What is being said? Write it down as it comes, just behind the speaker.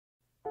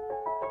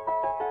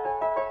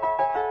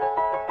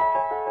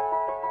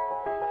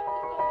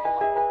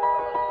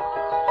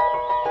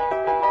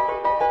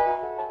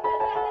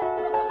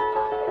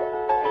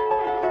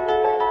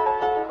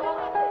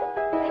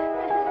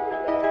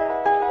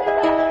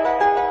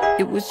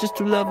It was just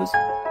two lovers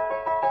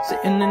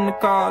sitting in the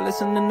car,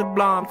 listening to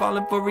Blonde,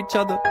 falling for each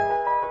other.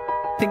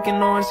 Pink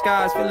and orange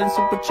skies, feeling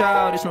super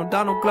childish, no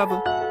Donald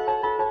Glover.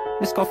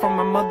 This call from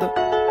my mother,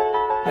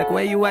 like,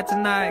 where you at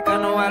tonight?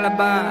 Got no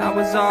alibi. I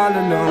was all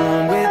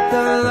alone with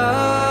the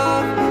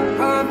love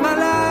of my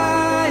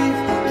life.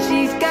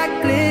 She's got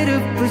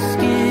glitter for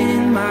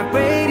skin, my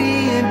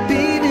radiant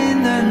beam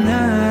in the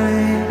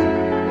night.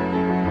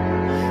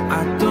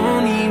 I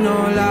don't need no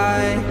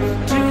light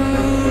to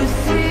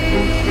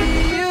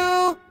see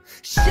you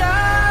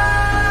shine.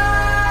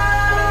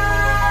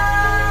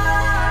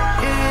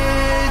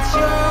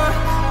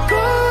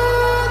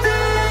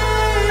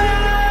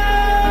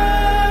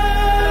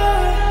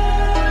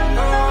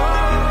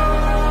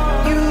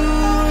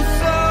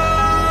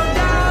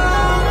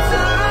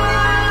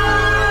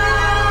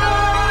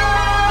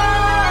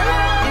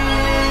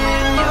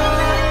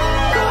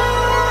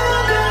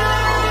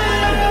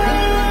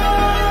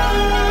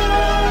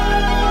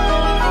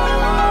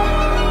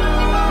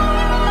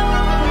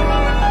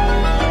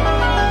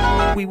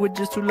 We were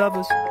just two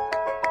lovers,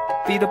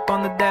 feet up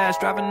on the dash,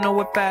 driving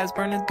nowhere fast,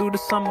 burning through the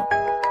summer.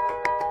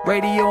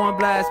 Radio on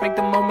blast, make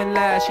the moment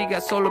last. She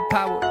got solar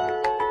power,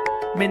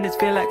 minutes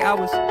feel like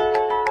hours.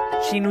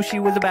 She knew she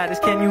was the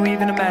baddest. Can you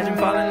even imagine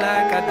falling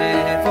like I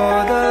did?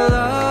 For the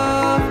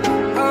love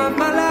of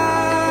my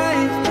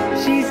life,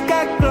 she's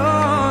got glow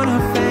on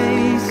her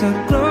face, a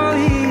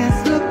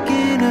glorious look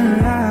in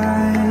her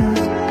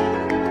eyes.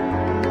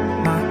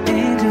 My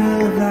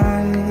angel of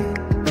light.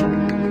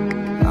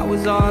 I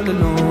was all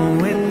alone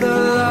with the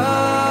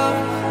love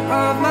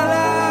of my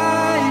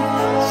life.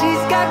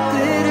 She's got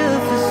glitter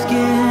for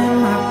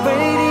skin, my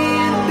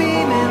radiant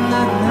beam in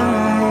the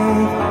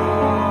night.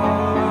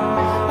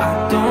 I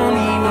don't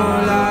need no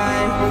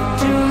light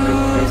to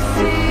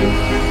see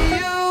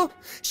you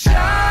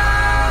shine.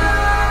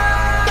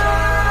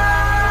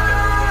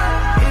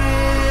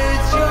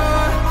 It's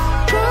your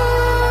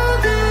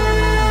golden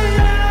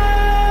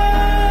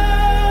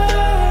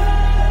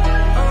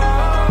hour.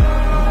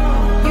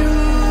 You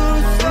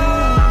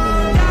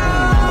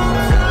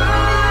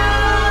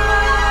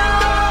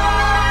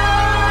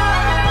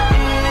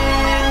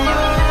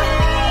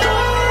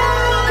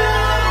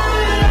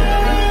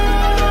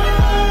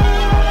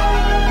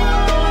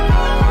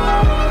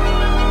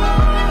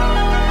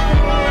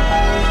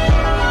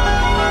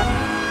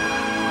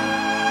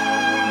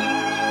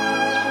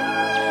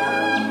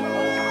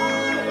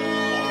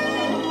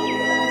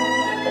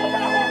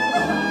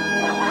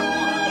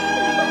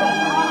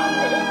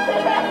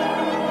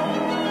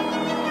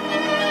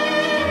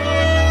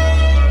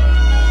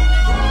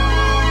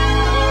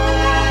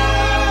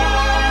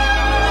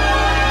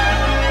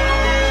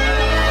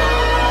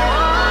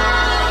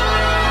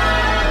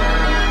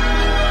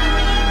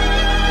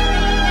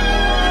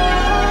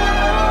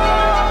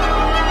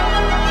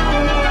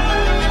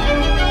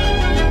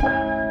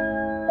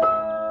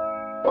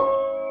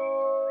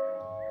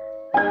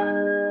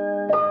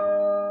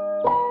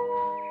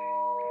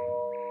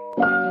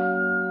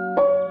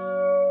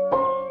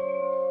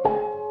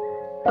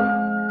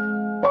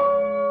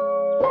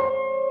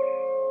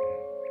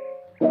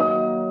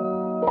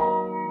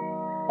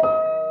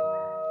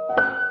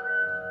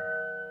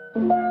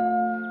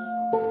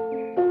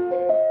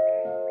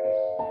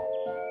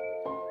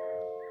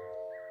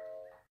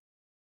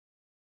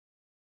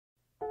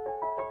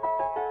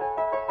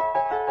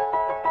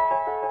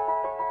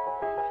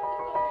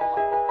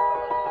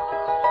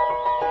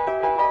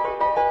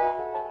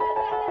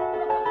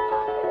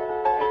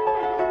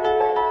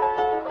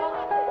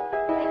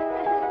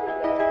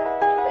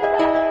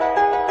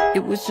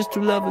It was just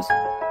two lovers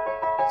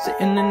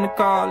sitting in the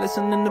car,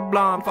 listening to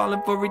Blonde,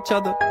 falling for each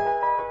other.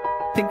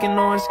 Pink and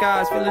orange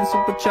skies, feeling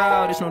super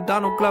childish, no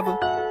Donald Glover.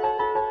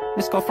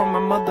 This call from my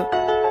mother,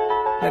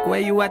 like, where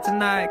you at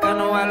tonight? Got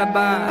no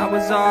alibi. I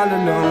was all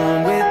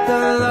alone with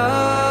the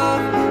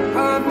love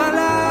of my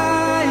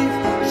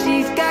life.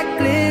 She's got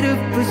glitter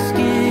for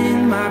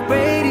skin, my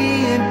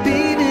radiant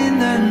beam in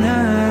the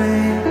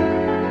night.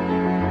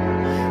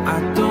 I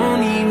don't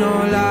need no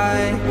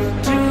light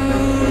to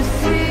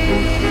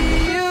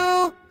see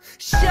you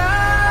shine.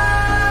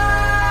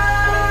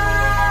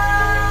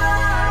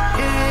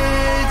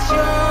 It's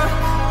your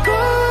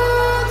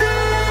golden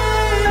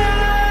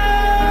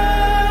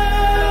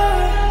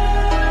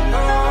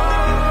hour.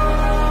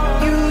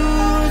 You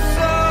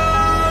slow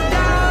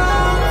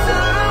down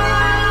time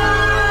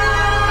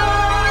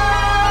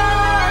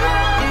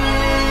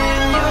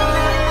in your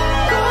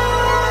golden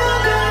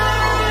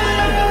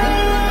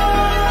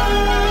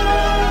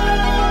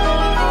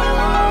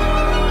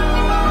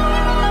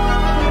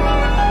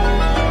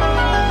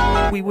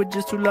hour. We were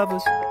just two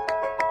lovers,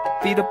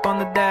 feet up on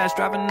the dash,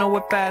 driving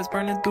nowhere fast,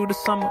 burning through the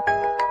summer.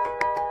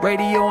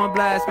 Radio on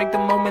blast, make the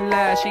moment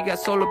last. She got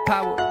solar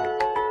power,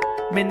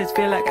 minutes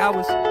feel like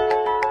hours.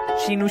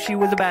 She knew she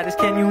was the baddest.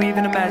 Can you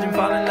even imagine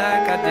falling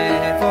like I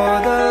did?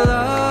 For the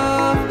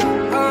love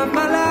of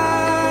my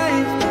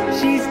life,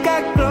 she's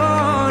got glow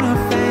on her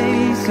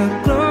face, a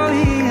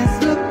glorious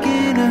look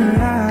in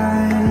her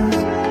eyes.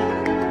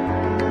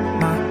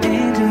 My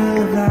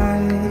angel of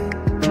light.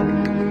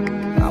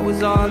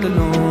 all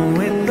alone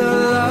with the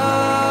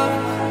love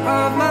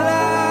of my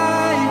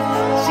life.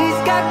 She's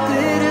got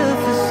glitter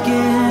for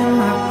skin,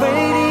 my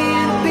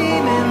radiant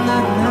beam in the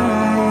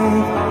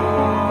night.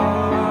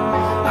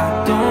 I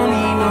don't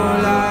need no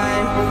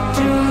light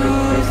to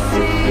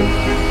see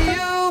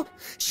you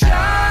shine.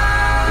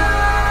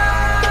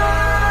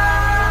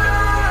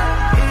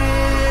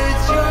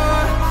 It's your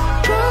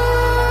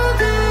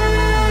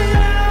golden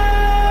hour.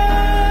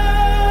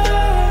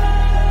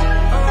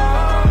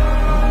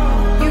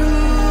 You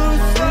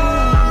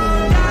slow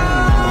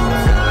down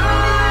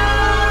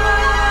time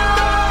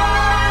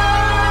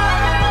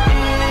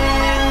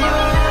in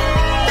your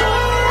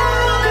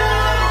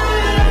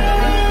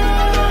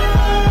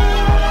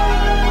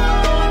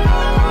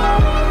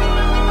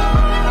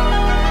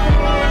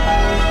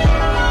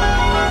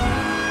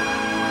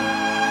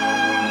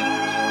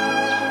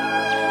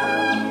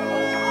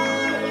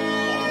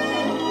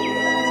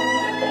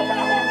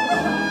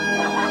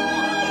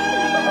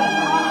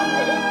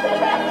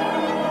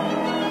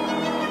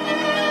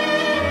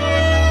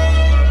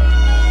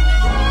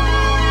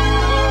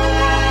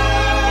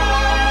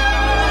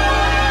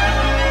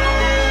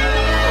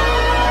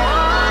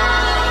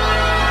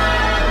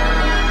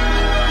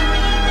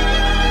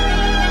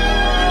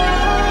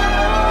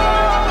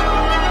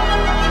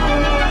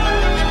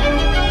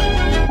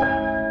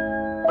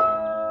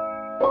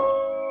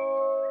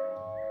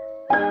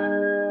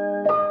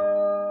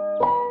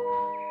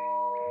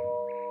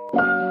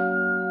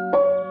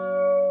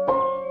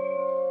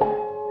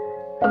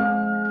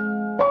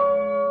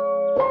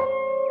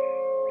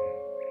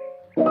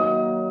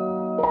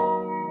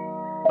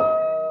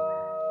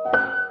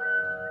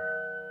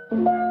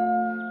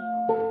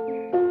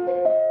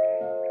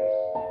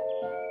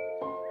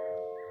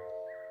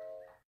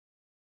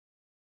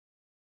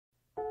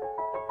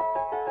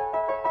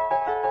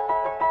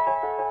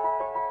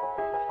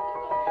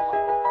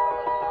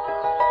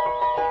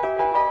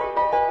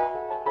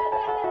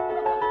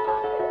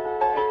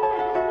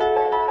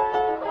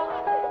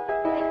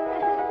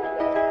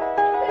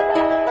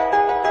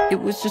It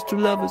was just two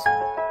lovers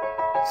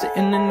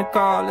sitting in the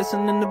car,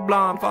 listening to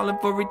Blonde, falling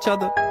for each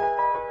other.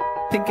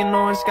 Pink and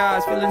orange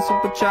skies, feeling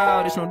super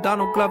childish, no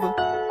Donald Glover.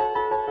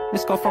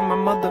 Missed call from my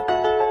mother,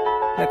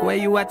 like where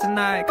you at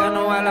tonight, got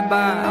no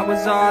alibi. I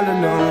was all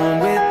alone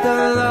with the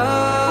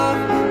love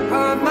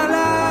of my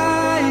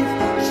life.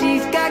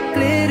 She's got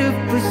glitter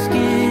for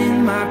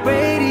skin, my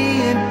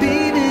radiant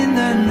beam in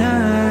the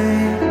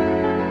night.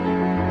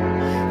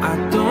 I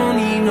don't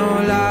need no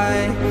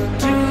light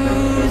to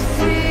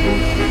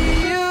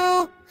see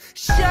you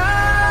shine.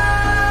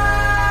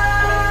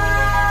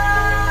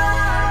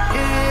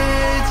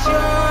 It's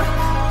your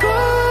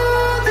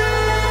golden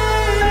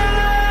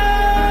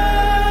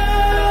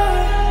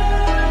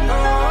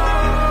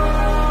hour.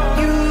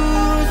 You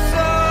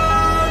slow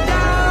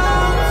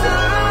down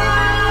time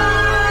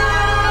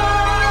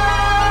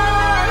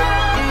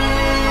in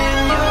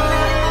your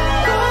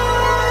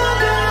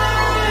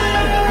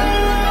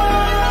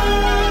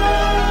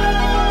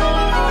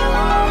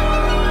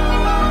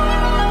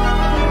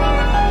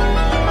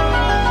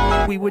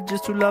golden. We were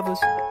just two lovers,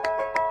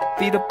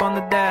 feet up on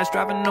the dash,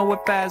 driving nowhere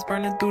fast,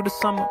 burning through the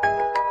summer.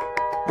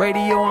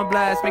 Radio on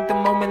blast, make the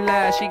moment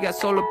last. She got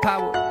solar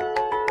power,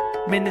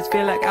 minutes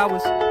feel like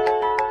hours.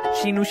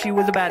 She knew she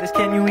was the baddest.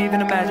 Can you even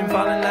imagine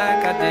falling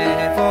like I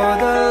did? For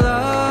the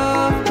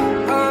love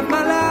of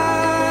my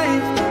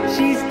life,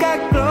 she's got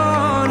glow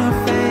on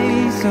her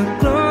face, a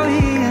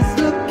glorious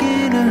look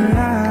in her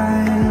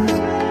eyes.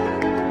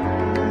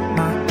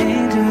 My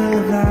angel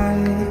of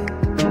light.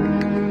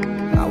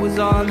 I was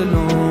all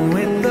alone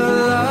with the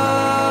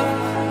love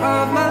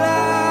of my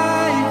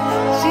life.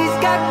 She's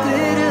got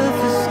glitter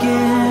for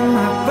skin,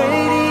 my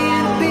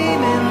radiant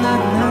beam in the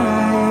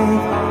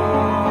night.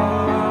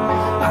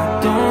 I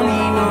don't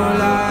need no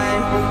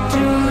light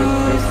to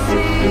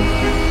see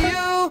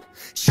you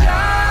shine.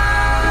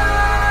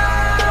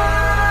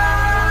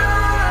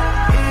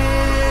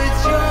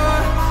 It's your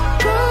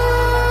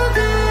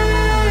golden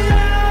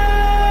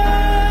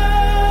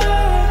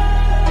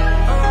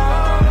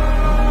hour.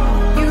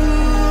 You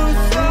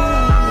slow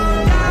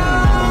down time in your golden hour.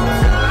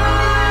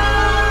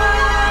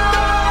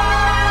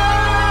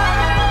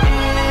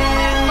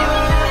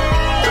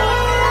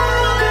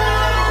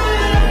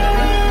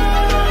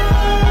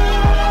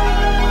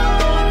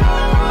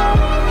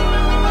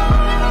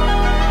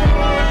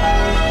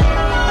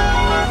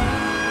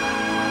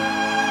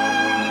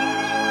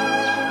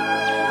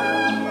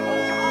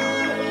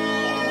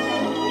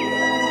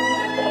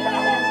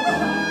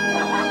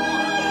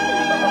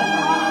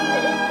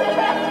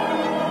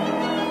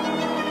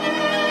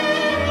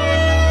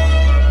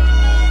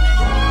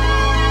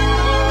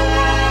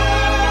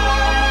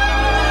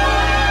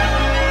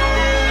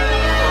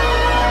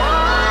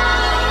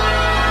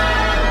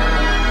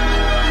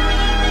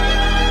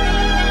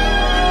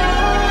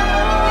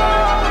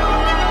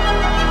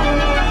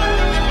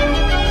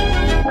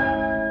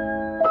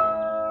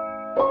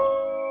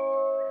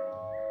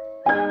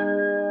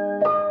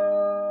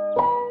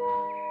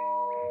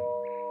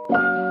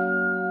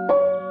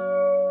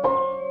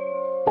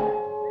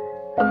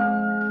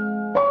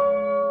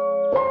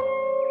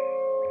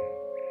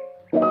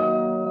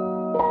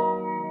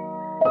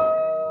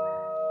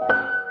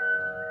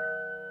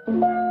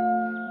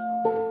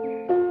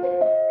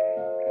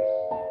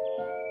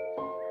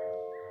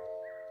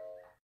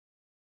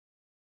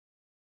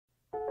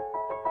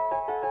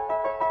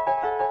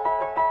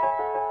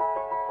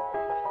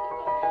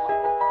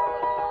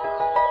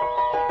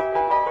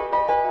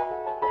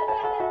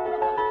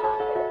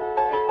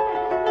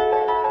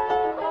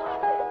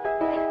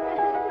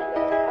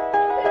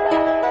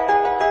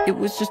 It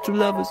was just two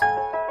lovers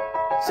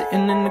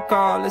sitting in the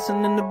car,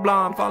 listening to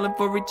Blonde, falling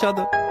for each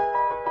other.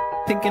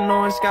 Pink and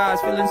orange skies,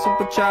 feeling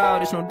super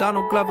childish, no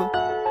Donald Glover.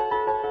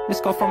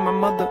 Missed call from my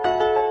mother,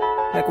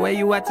 like where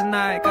you at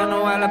tonight, got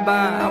no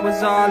alibi. I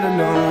was all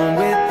alone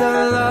with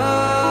the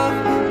love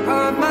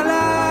of my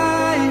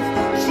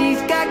life.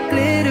 She's got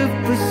glitter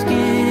for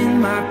skin,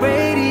 my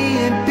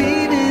radiant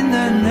beam in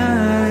the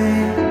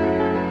night.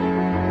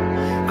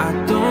 I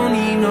don't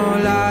need no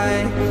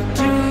light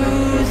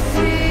to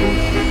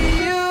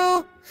see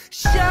you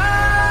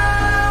shine.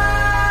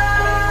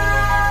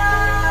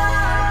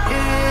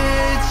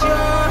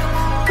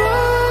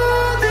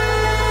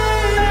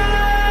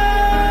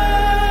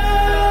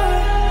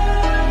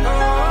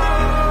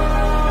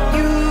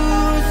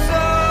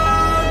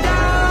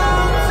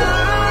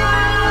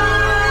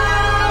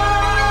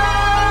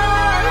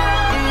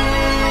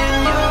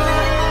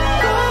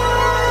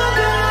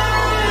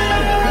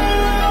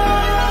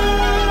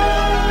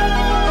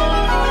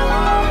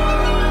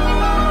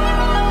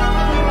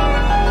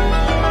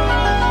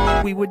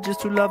 We were just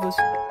two lovers,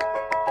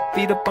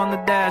 feet up on the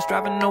dash,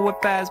 driving nowhere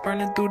fast,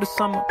 burning through the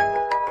summer.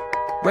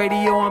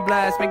 Radio on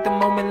blast, make the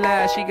moment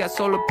last. She got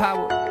solar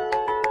power,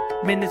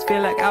 minutes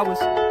feel like hours.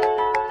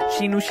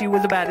 She knew she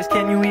was the baddest,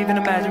 can you even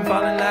imagine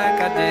falling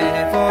like I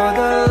did? For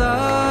the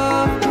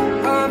love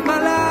of my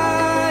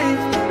life,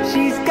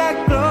 she's got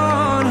glow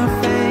on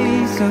her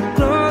face, a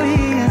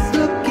glorious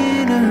look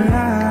in her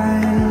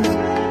eyes.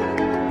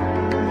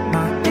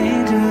 My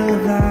angel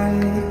of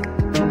light,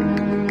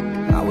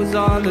 I was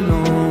all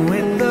alone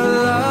with the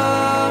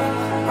love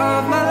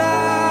of my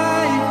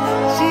life.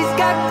 She's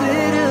got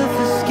glitter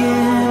for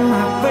skin,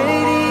 my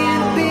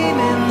radiant beam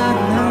in the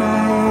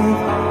night.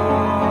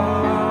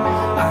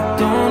 I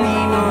don't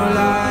need no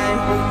light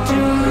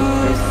to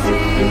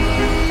see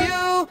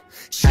you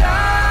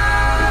shine.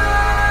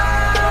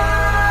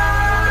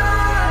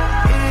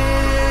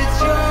 It's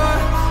your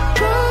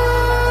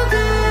golden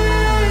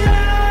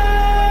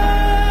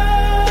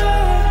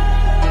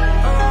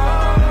hour.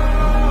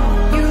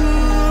 You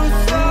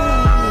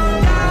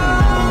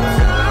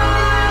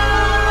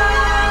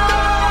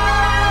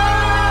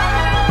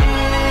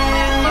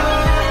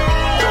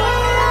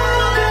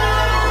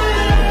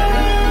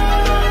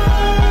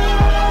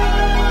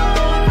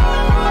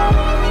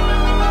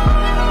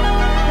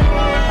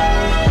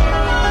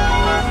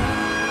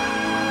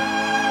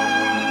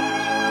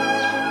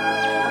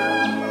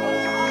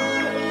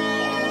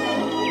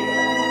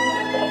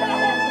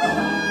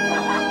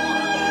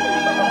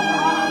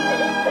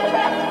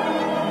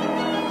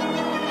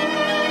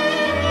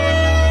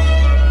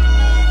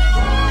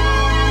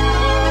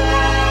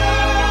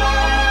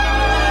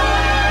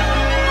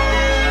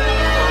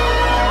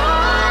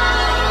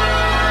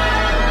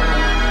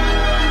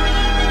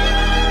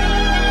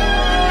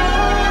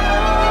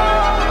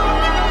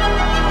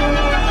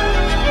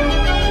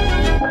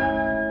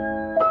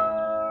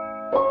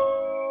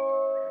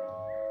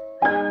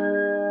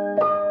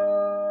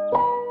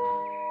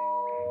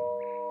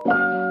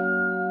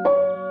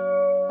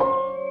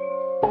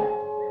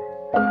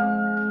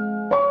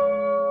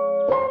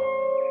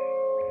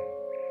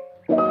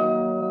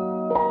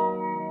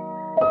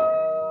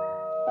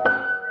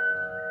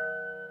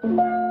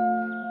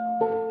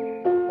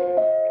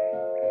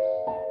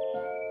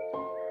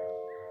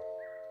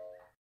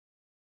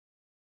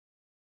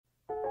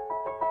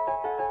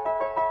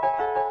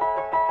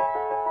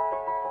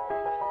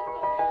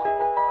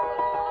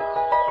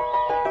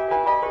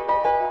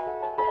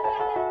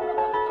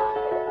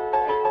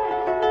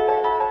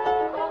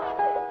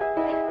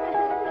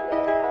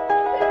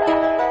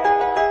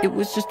It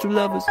was just two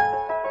lovers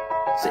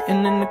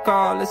sitting in the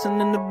car,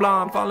 listening to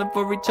Blonde, falling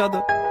for each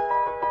other.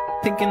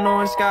 Pink and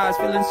orange skies,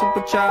 feeling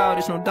super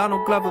childish, no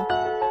Donald Glover.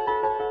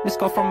 Missed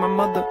call from my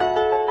mother,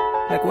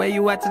 like where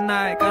you at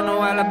tonight, got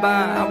no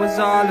alibi. I was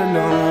all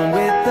alone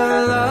with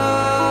the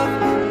love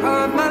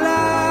of my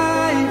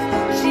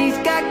life. She's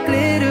got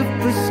glitter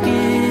for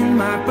skin,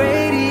 my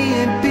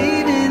radiant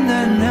beam in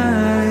the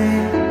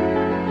night.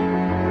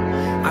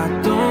 I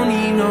don't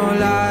need no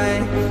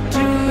light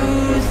to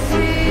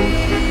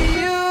see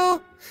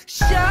you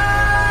shine.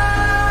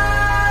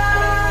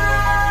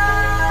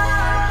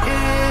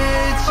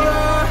 It's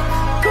your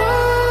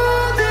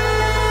golden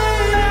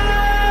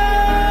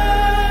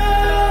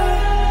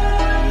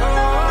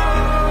hour.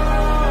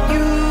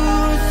 You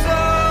so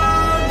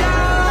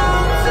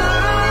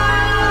downside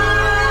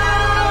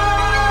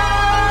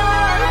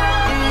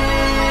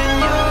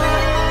in your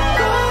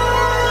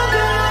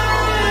golden.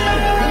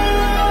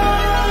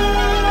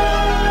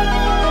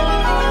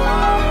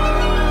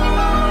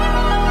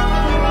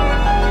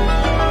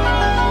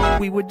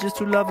 We were just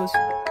two lovers,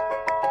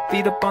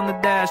 feet up on the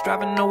dash,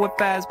 driving nowhere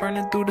fast,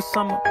 burning through the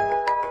summer.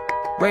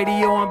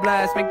 Radio on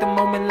blast, make the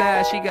moment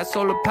last. She got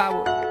solar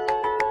power,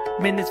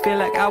 minutes feel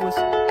like hours.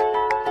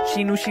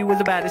 She knew she was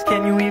the baddest,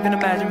 can you even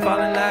imagine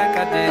falling like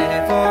I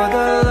did? For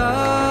the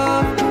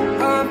love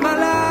of my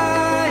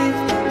life,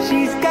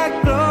 she's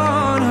got glow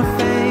on her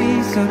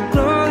face, a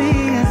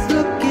glorious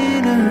look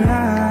in her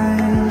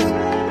eyes.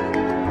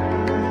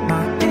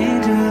 My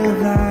angel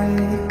of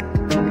light.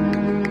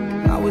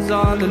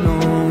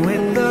 alone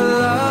with the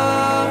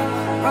love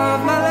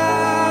of my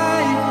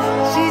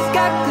life. She's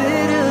got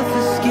glitter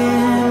for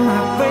skin,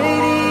 my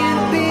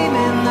radiant beam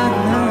in the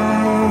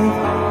night.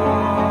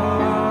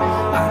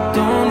 I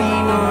don't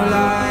need no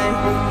light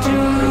to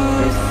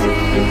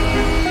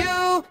see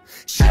you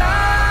shine.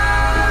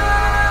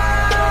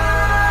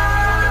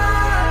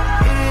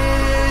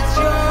 It's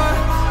your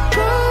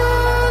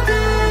golden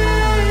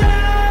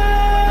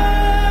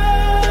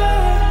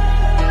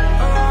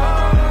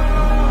hour.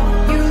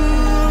 You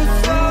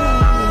slow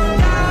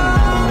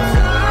down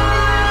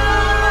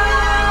time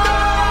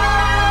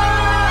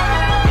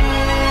in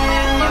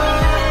your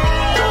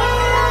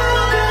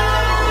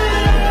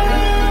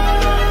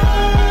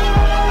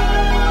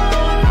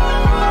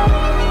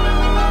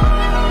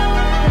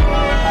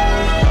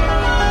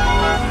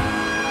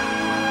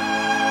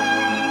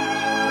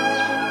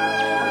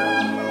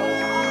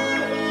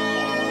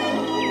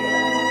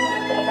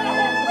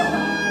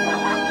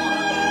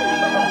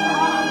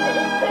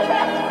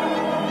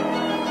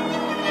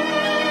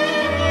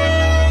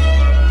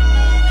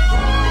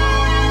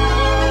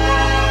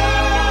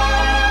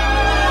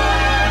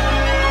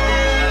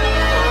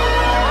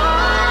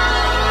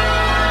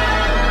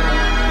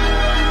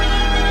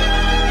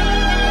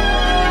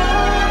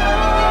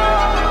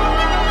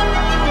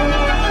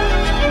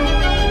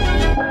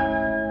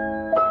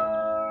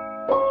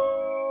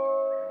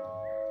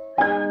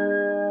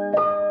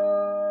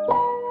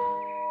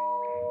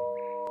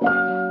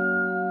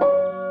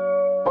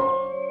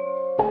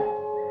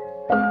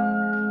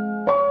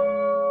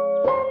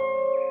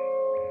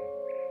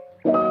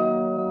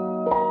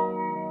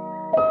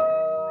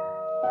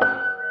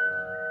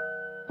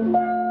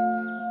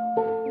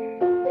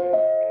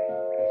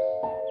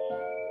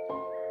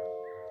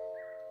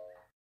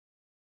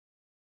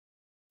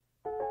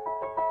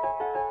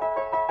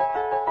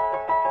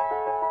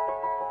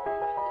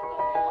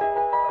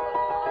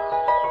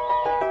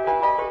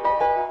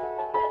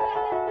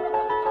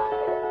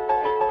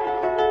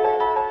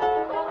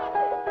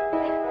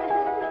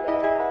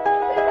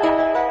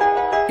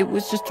It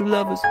was just two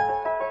lovers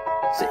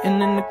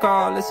sitting in the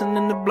car,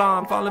 listening to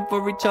Blonde, falling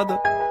for each other.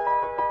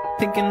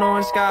 Pink and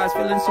orange skies,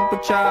 feeling super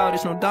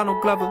childish, no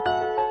Donald Glover.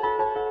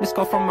 Missed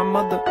call from my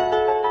mother,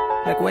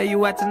 like where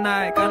you at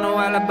tonight, got no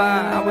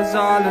alibi. I was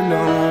all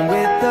alone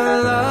with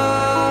the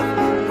love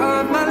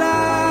of my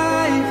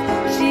life.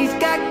 She's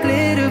got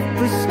glitter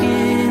for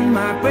skin,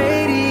 my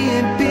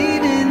radiant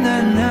beam in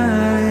the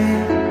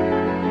night.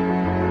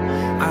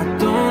 I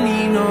don't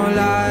need no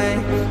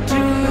light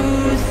to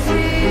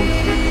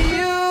see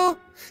you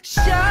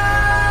shine.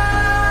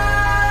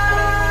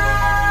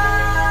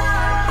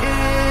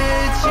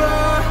 It's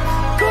your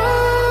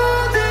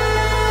golden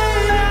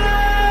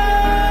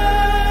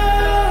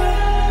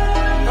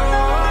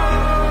hour.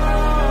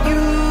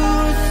 You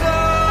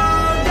slow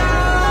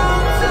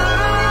down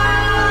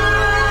time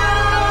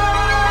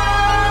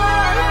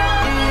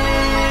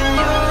in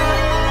your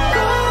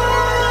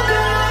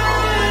golden.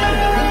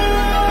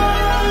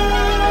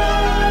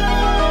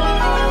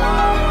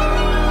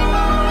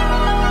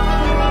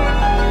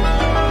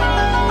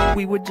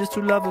 We were just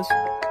two lovers,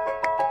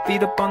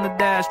 feet up on the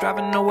dash,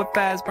 driving nowhere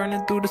fast,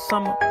 burning through the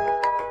summer.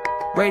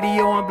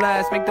 Radio on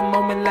blast, make the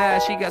moment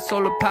last. She got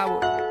solar power,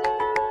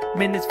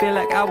 minutes feel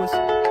like hours.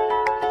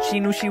 She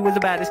knew she was the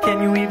baddest,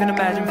 can you even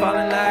imagine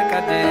falling like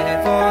I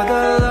did? For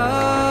the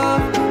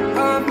love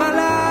of my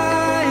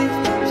life,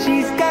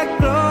 she's got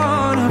glow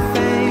on her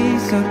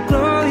face, a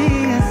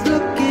glorious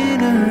look in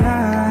her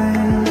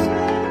eyes.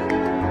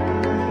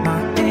 My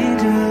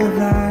angel of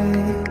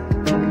light.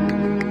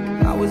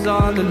 I was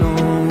all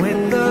alone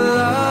with the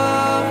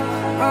love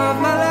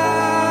of my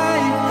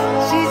life.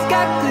 She's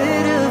got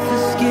glitter for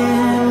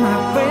skin, my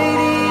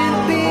radiant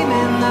beam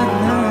in the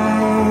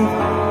night.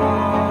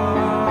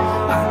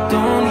 I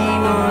don't need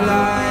no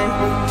light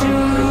to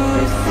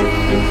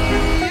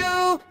see you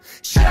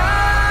shine.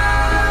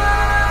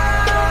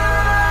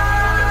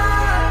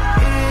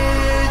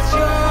 It's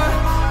your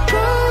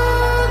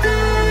golden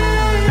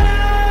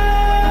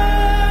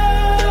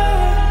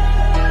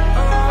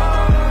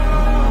hour.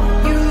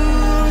 You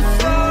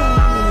slow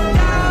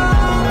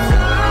down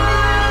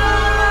time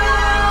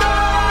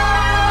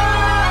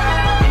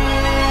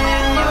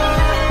in your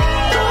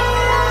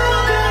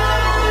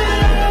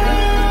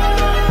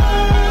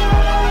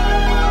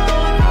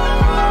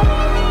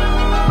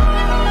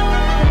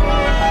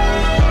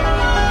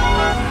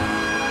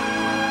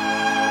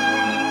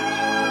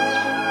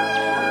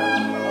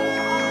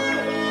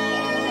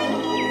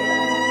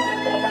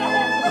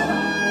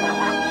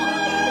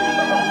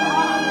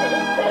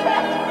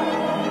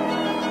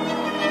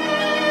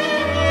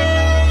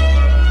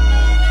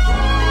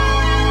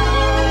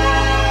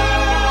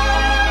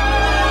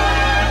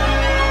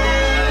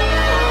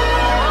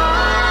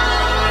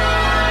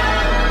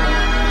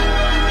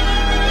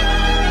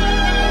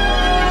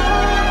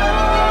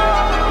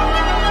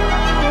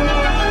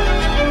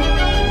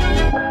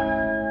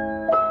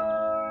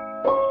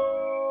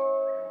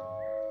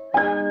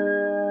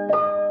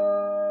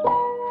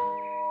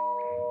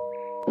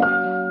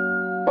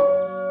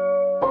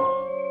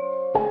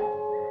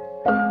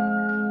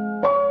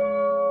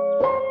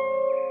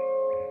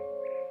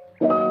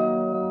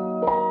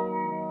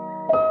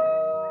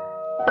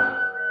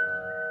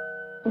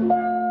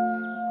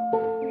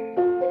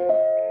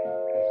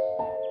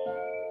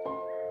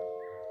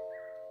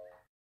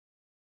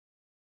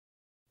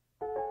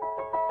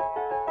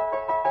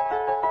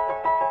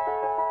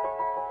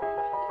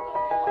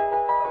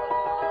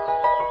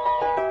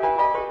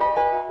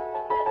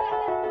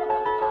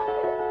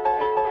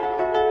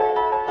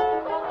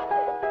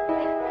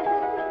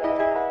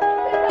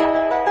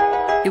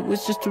It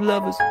was just two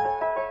lovers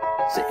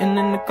sitting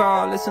in the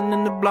car,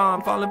 listening to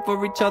Blonde, falling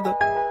for each other.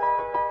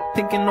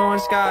 Pink and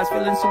orange skies,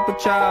 feeling super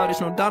childish,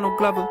 no Donald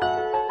Glover.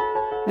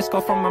 Missed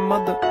call from my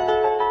mother,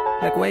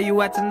 like where you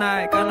at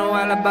tonight, got no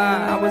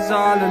alibi. I was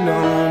all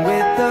alone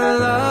with the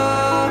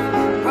love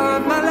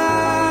of my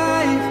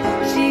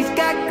life. She's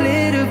got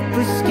glitter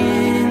for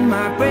skin,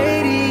 my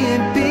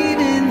radiant beam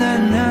in the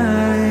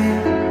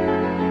night.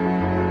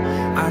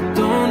 I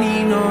don't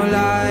need no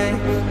light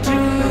to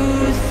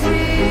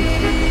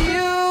see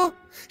you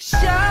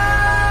shine.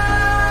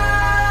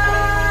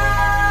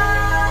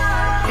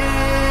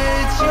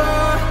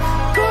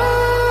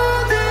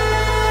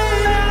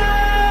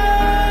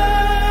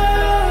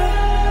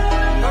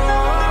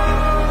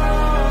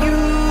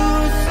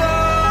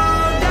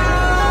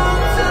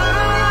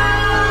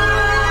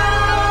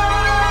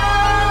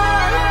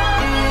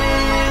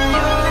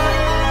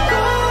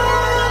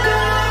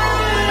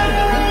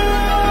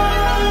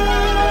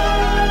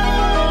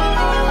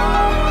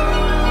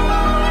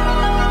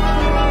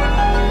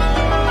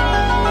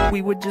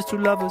 We were just two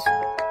lovers,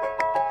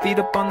 feet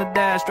up on the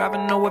dash,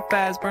 driving nowhere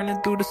fast,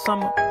 burning through the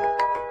summer.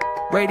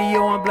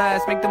 Radio on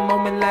blast, make the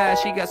moment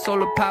last. She got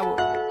solar power,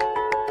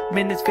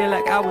 minutes feel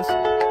like hours.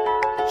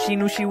 She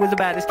knew she was the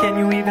baddest. Can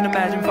you even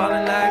imagine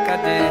falling like I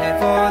did?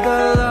 For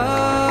the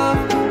love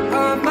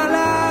of my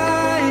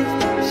life,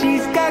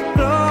 she's got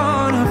glow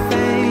on her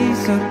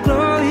face, a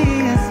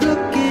glorious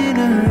look in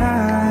her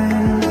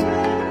eyes.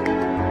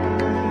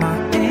 My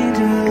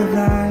angel of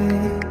light.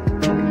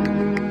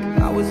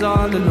 I was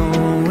all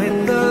alone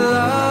with the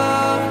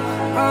love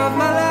of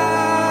my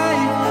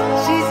life.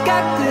 She's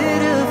got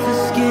glitter for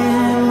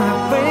skin, my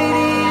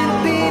radiant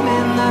beam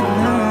in the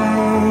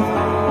night.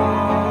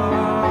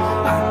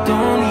 I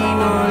don't need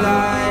no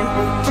light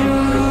to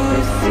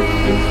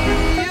see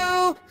you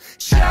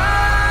shine.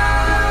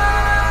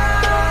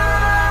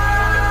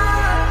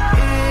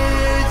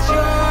 It's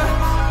your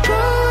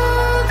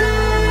golden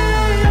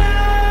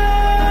hour.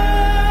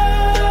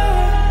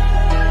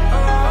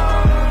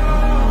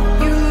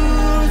 You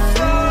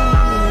slow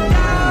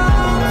down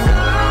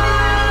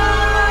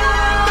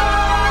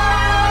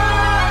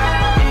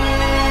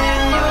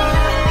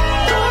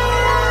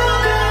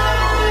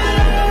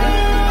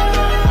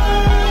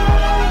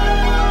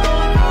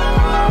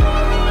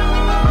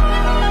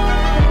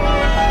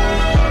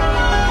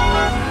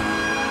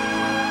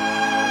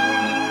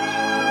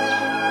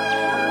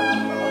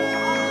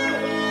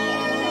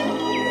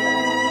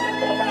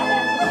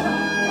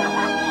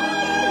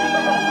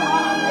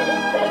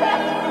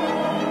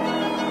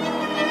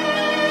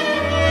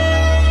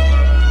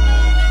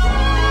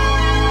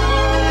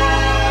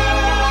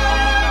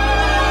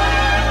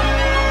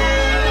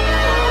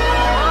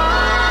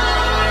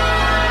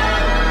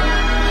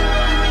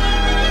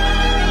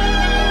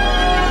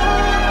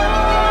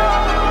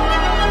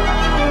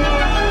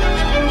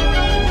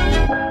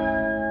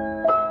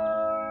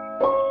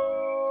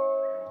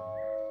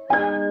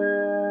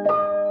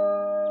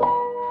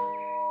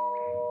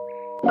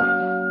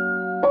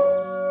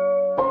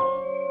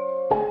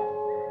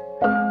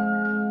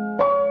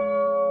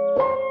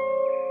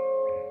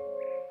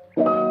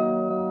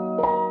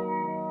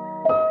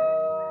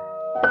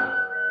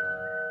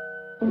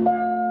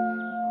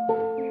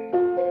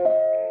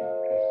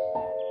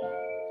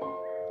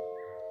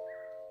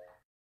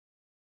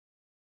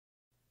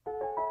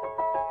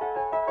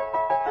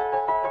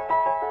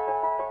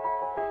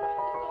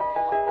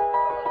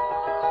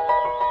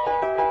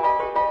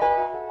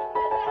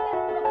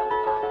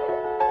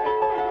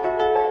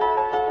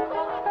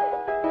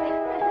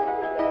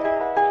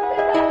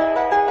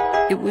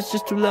It was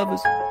just two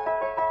lovers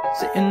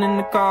sitting in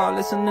the car,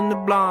 listening to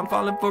Blonde,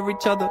 falling for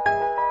each other.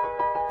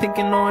 Pink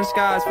and orange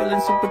skies, feeling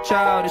super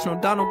childish, no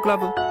Donald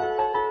Glover.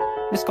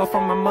 Missed call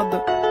from my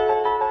mother,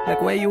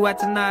 like where you at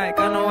tonight,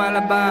 got no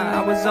alibi.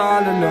 I was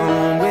all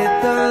alone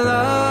with the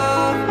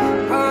love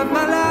of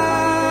my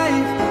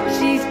life.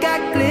 She's got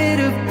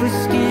glitter for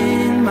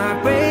skin, my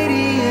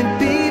radiant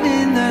beam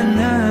in the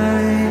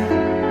night.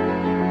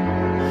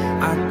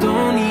 I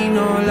don't need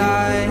no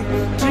light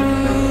to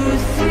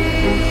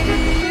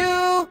see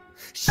you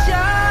shine.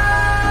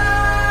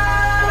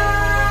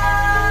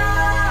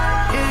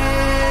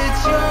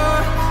 It's your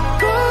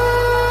golden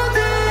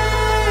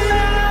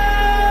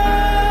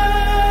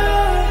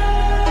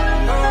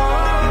hour.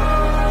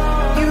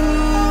 You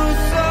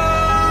slow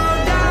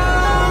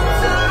down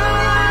time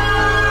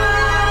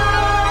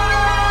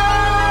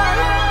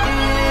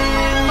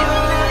in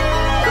your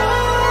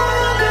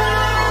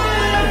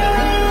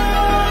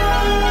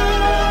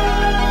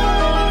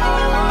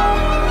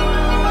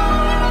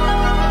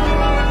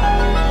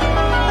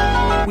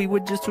golden. We were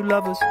just two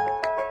lovers,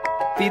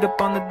 feet up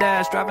on the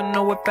dash, driving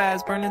nowhere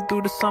fast, burning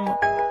through the summer.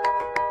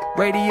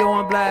 Radio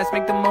on blast,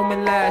 make the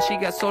moment last. She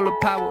got solar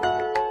power,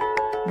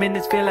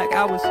 minutes feel like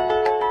hours.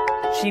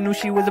 She knew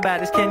she was the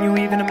baddest. Can you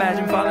even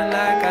imagine falling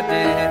like I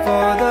did?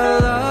 For the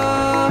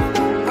love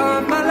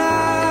of my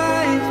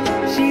life,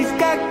 she's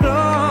got glow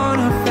on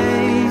her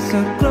face,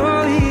 a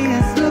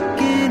glorious look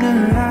in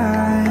her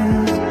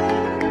eyes.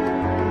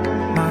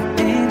 My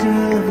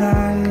angel of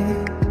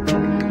light.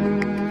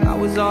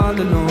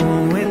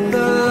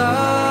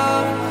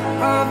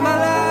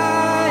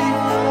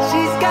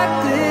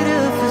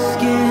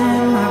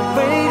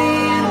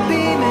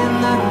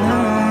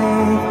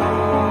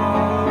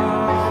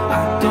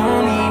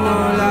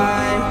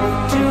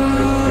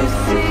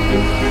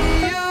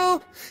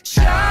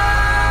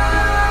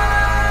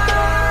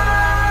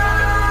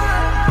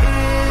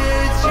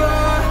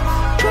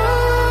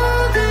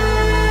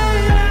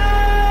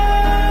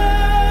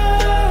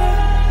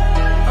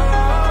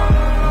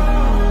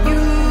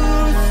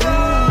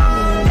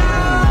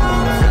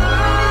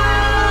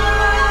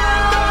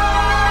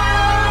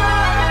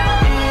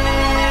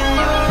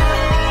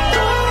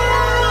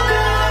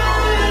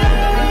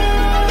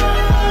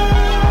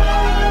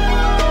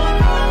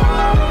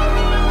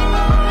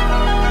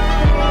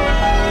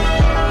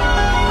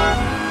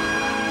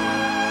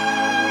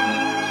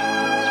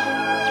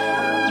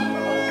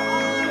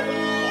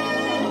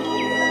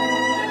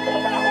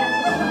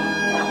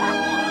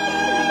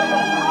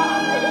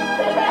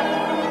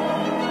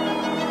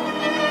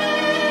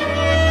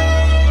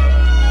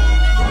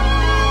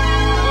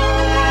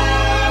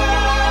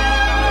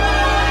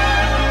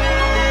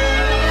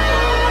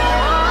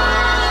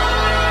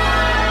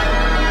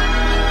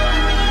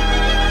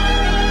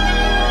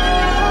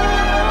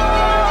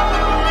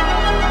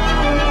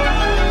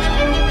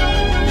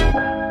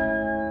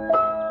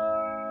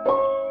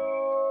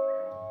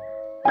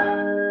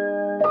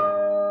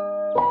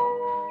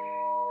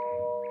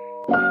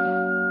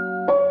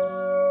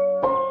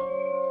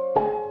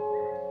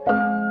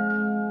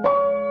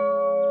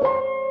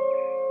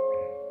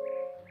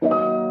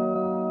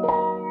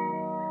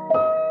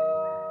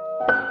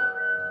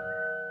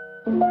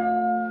 It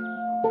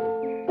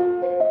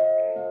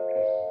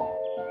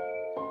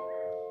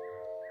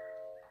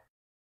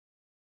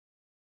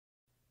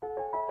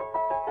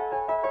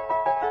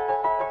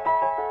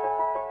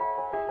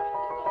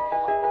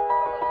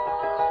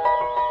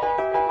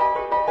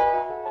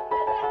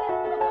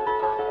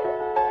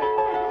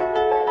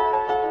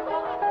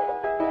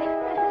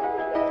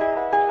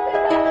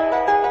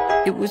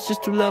was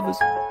just two lovers,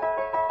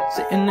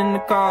 sitting in the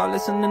car,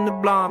 listening to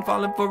Blonde,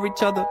 falling for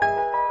each other.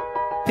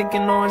 Pink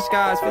and orange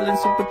skies, feeling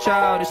super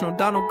childish, no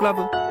Donald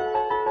Glover.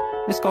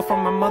 Missed call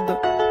from my mother,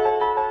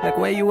 like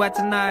where you at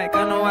tonight,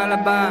 got no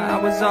alibi. I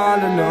was all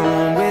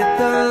alone with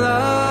the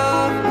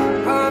love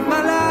of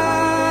my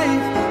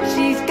life.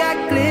 She's got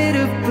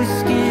glitter for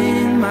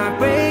skin, my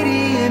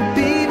radiant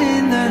beam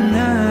in the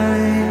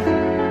night.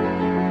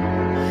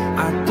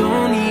 I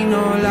don't need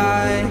no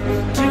light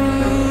to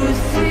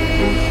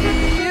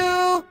see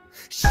you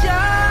shine.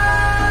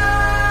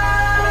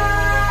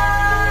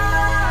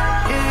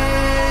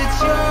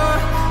 It's your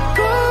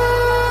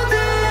golden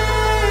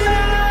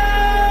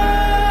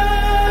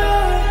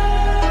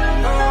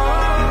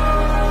hour.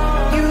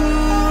 You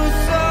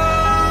so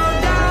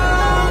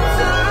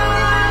downside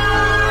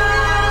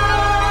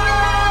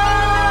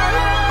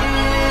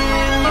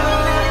in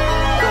your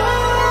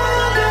golden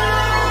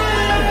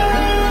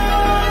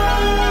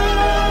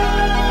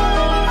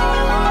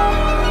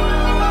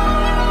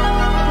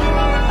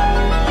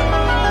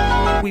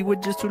hour. We were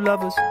just two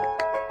lovers,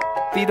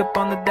 feet up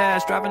on the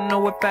dash, driving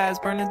nowhere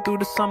fast, burning through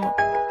the summer.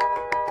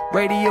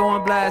 Radio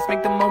on blast,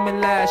 make the moment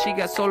last. She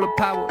got solar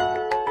power,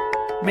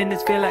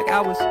 minutes feel like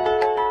hours.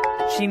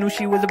 She knew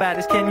she was the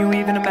baddest. Can you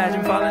even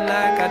imagine falling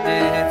like I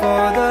did?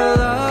 For the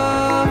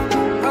love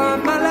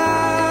of my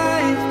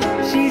life,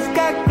 she's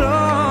got glow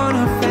on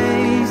her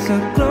face, a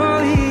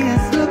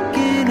glorious look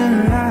in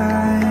her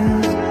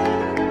eyes.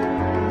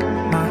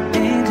 My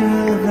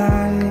angel of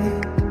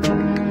light.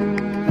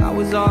 I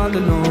was all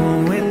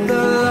alone with the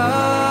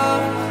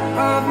love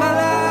of my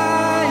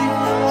life.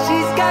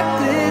 She's got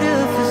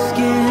glitter for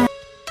skin.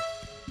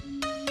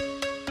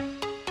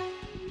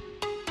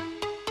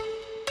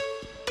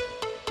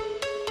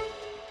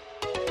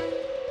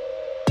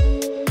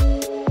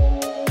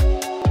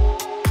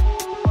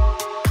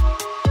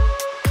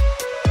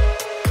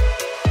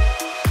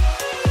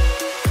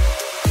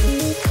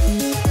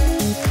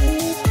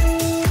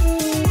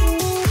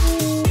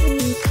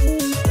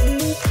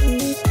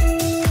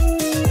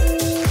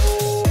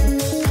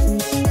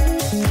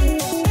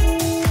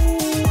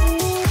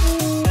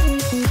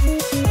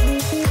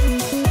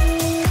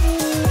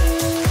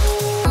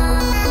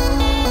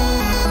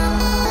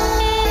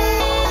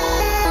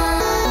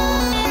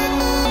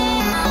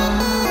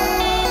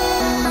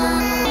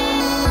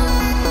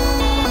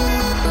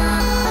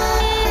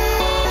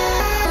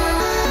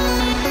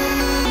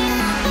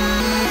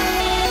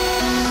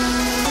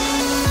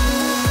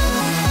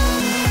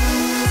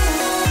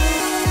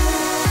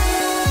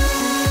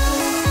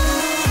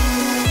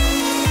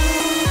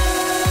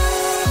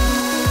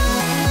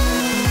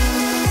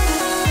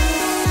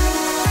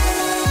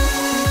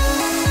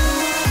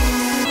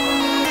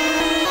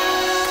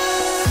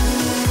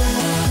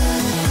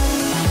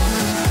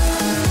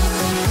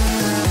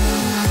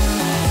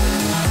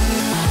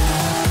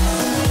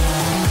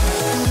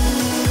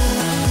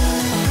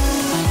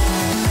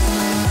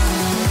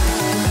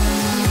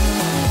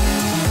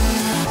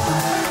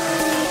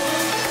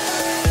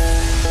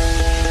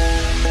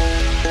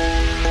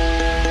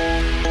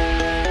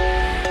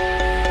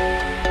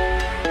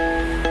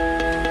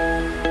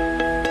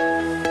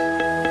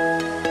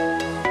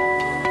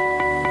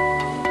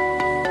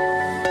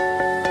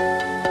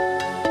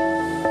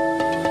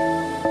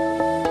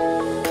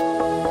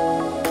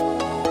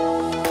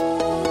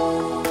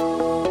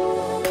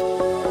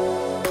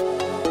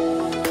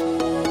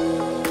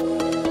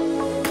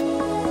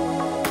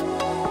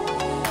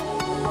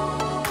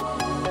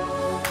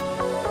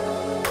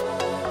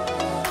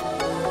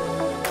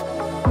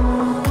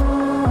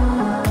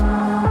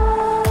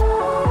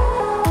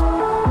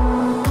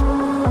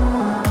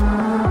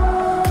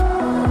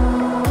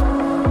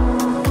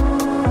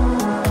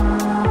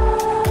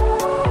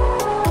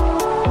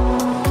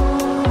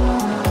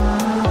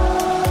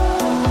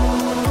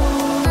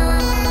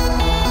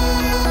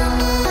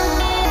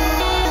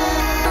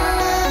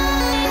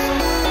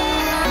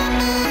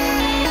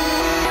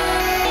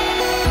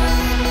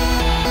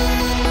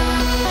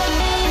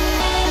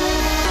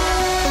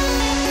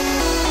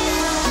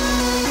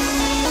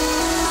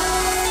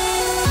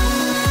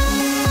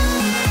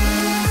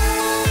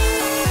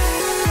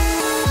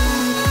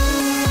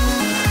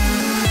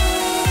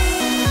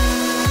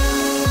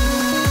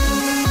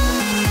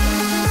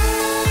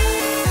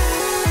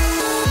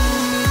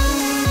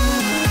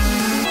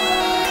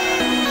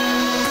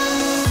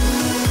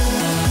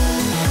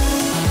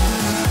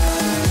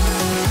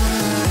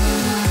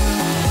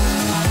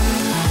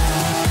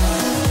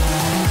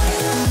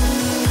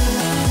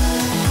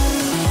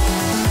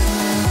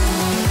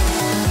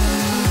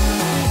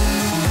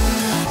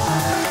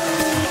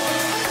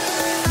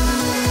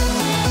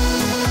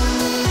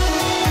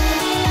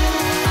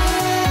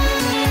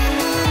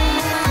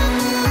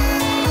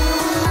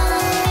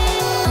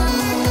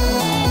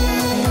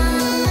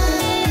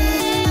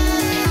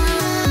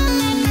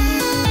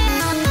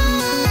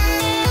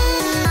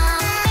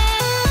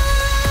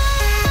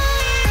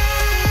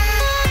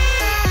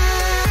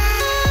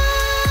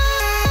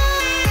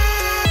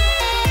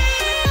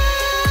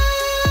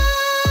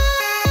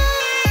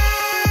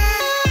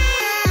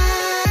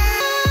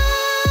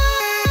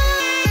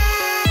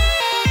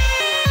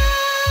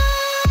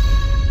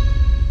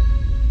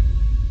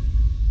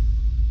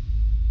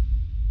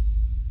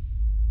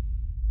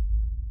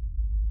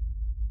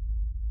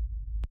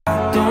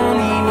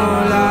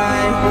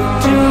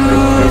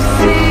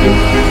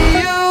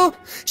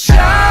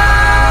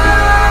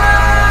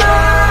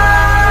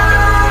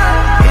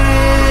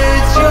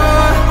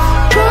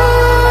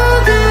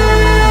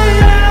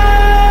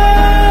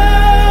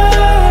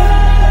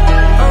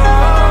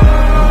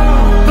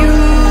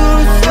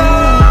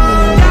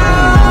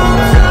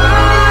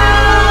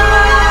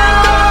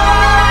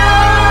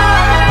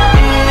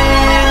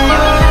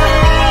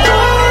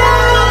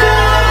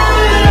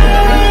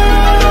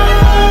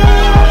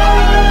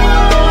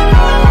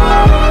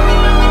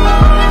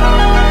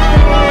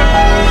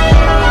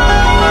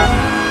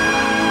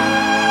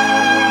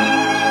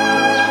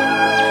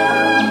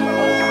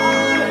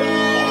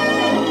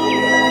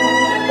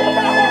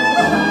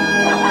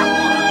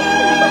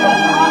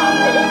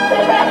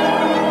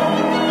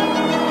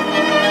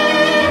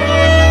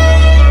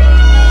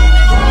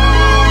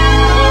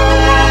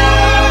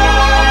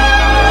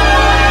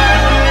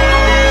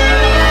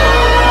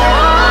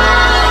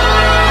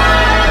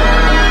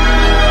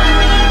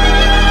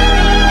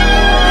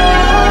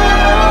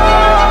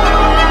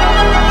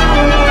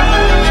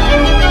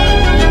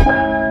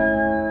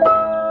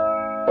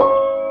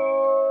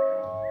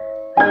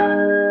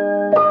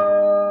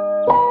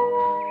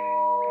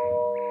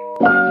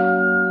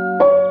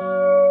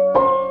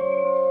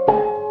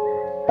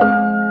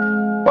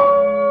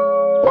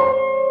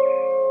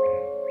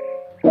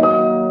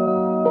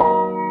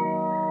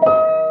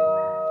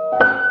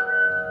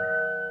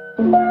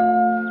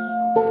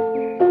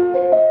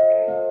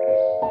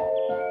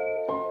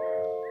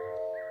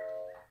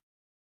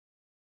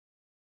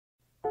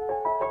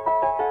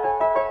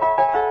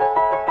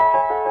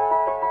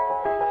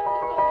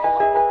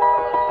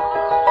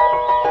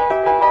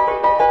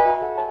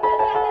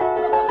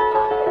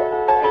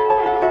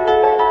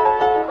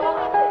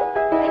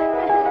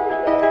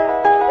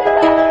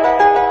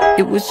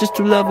 It was just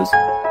two lovers,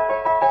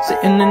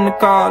 sitting in the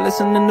car,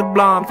 listening to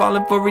Blonde,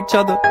 falling for each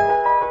other.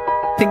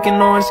 Pink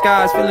and orange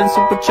skies, feeling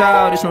super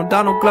childish, no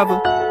Donald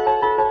Glover.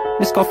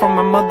 Missed call from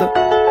my mother,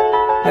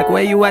 like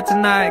where you at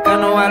tonight, got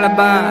no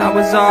alibi. I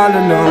was all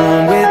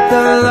alone with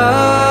the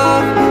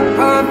love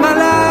of my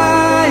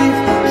life.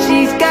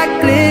 She's got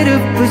glitter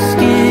for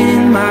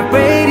skin, my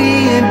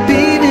radiant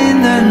beam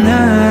in the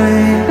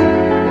night.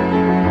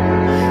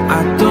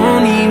 I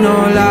don't need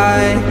no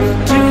light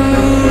to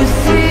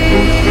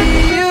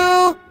see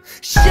you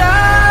shine.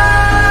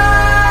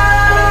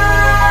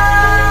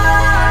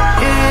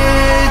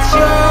 It's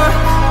your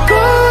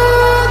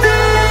golden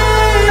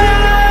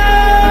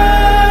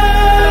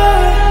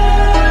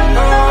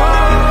hour.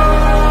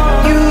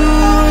 You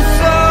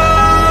slow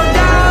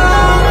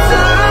down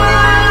time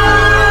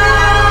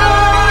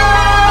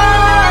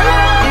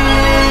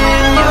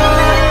in your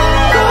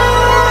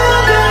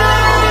golden.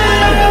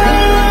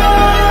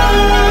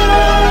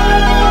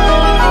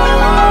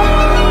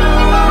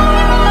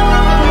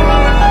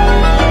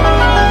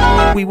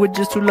 We were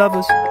just two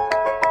lovers,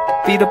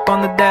 feet up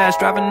on the dash,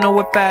 driving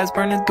nowhere fast,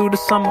 burning through the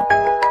summer.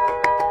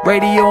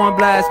 Radio on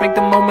blast, make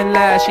the moment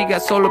last. She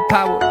got solar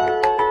power,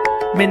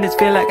 minutes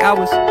feel like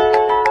hours.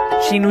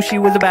 She knew she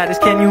was the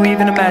baddest, can you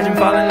even imagine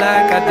falling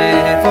like I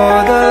did?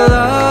 For the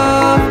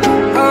love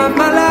of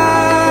my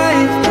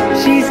life,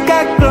 she's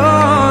got glow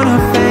on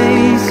her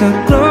face, a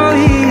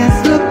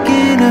glorious look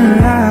in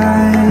her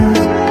eyes.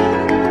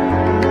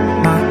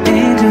 My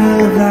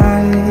angel of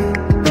light.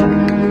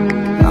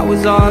 I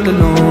was all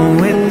alone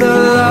with the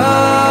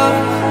love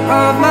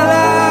of my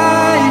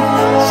life.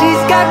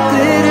 She's got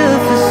glitter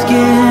for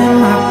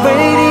skin, my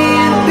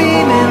radiant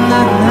beam in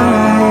the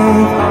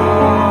night.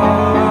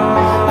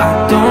 I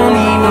don't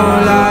need no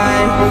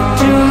light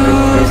to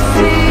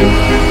see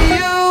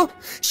you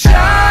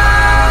shine.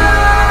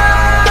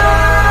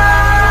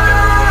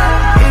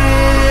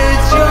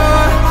 It's your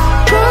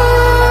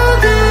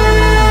golden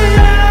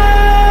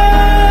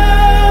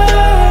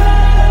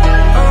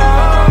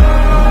hour.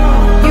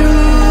 You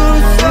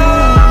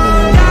slow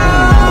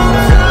down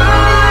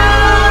time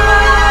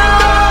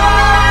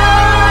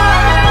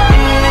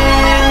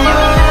in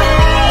your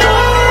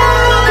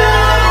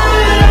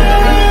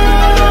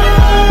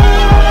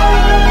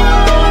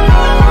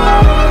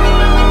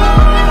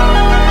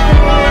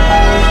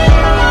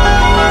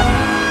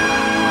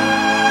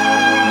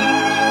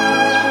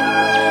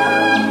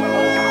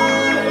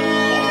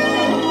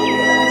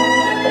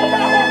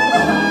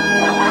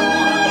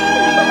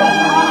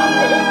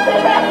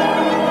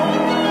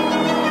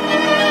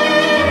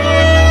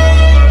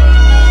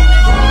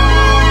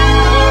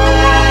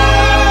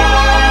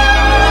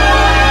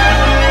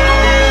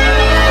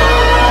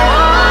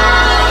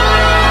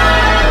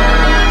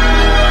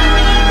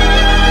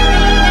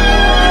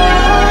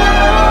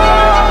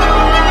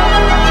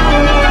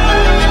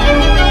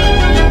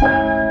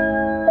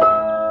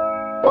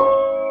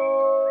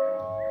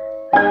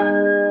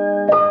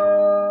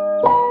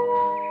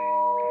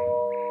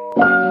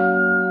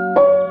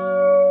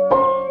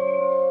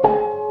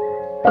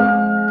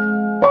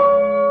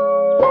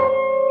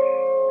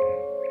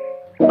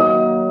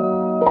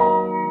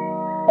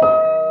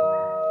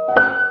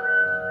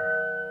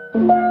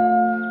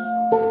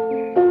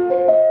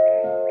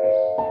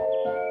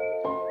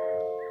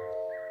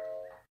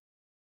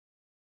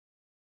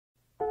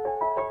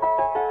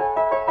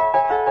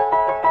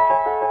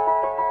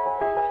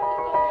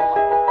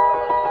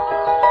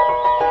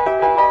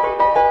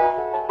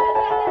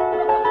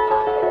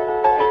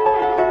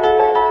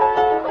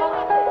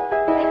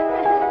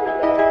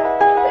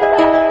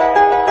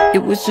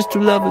It was just two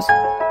lovers,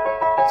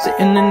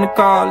 sitting in the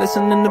car,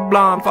 listening to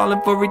Blonde,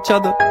 falling for each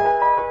other.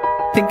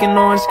 Pink and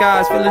orange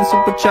skies, feeling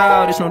super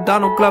childish, no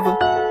Donald Glover.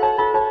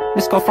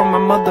 Missed call from my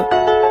mother,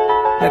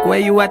 like where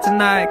you at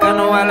tonight, got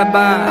no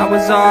alibi. I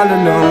was all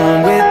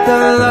alone with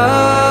the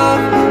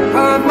love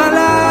of my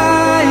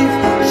life.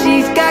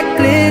 She's got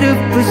glitter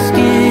for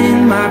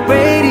skin, my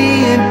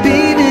radiant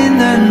beam in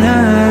the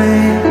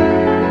night.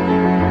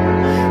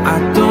 I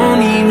don't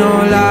need no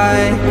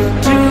light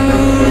to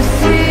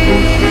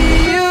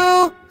see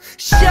you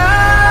shine.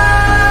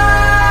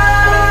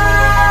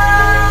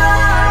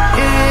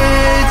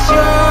 It's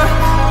your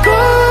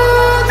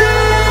golden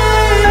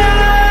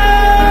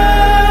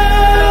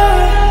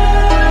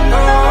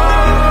hour.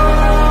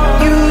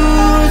 You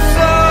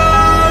slow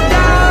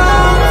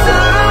down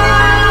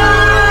time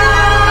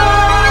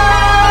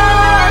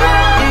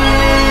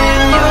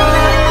in your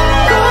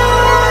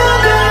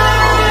golden.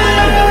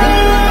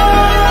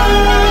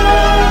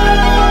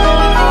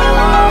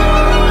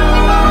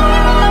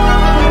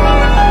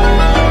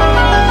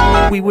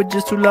 We were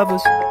just two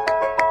lovers,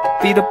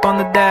 feet up on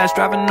the dash,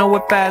 driving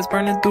nowhere fast,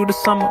 burning through the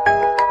summer.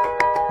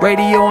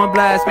 Radio on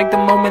blast, make the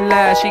moment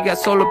last. She got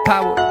solar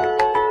power,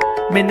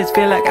 minutes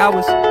feel like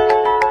hours.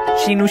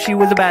 She knew she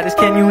was the baddest.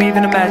 Can you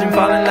even imagine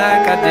falling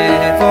like I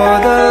did? For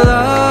the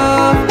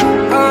love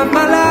of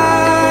my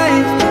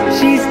life,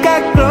 she's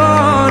got glow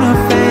on her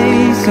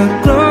face, a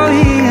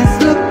glorious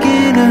look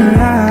in her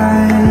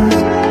eyes.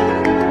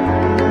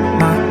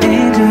 My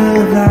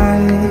angel of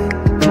light.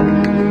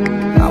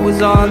 I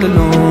was all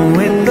alone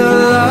with the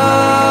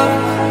love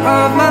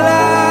of my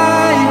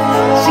life.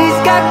 She's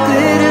got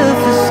glitter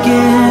for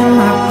skin,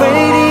 my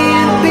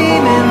radiant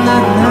beam in the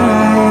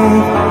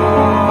night.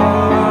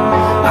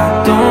 I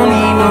don't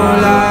need no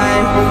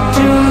light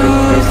to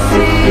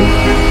see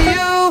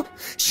you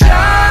shine.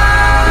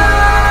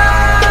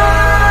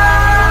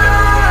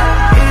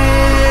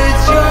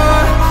 It's your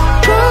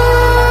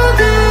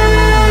golden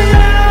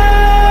hour.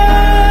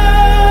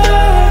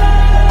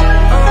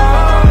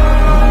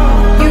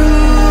 You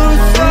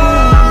slow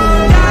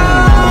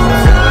down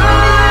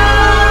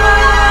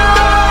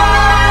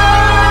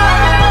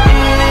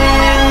in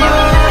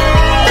your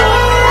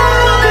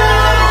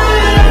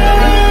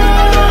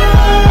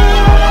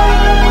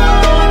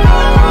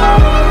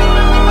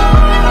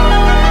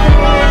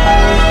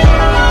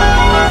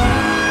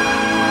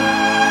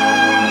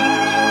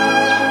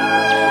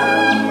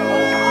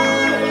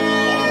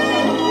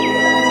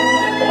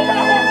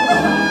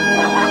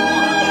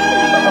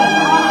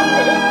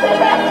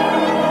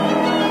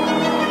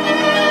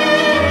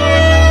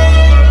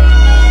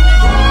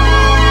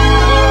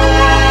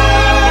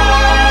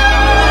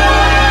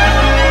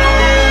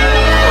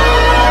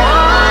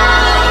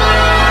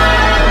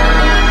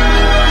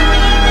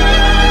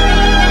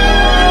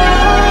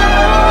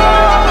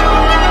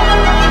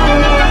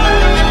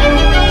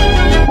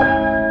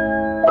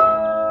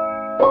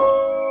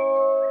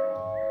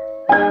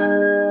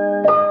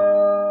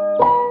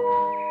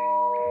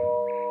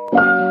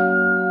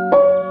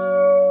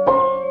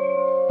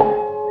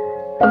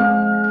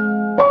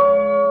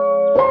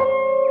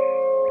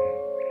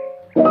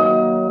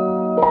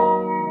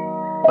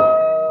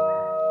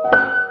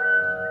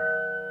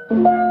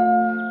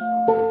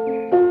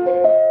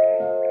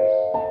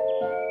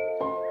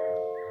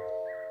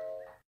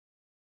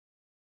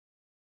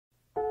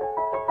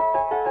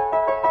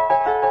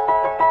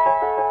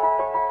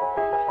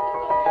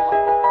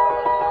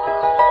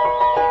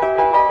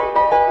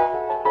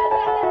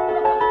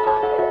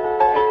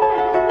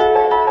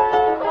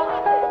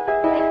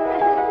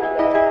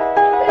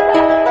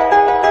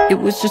It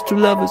was just two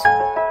lovers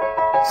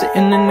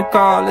sitting in the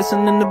car,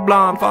 listening to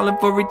Blonde, falling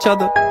for each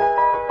other.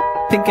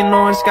 Pink and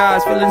orange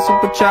skies, feeling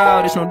super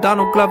childish, no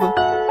Donald Glover.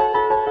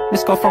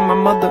 Missed call from my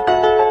mother,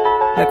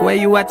 like where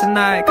you at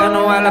tonight, got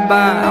no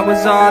alibi. I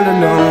was all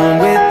alone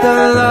with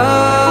the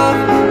love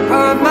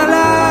of my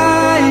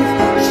life.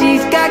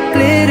 She's got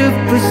glitter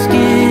for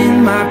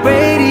skin, my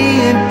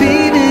radiant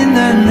beam in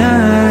the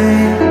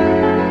night.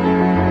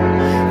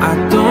 I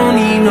don't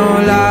need no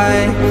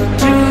light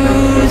to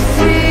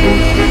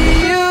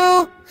see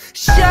you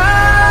shine.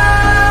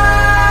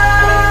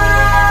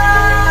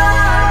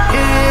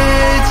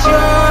 It's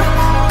your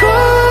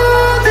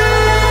golden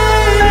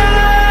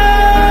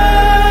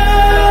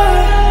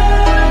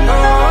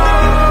hour.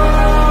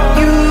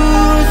 You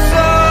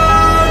slow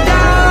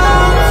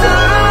down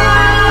time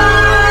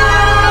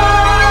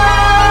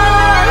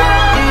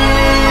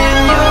in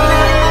your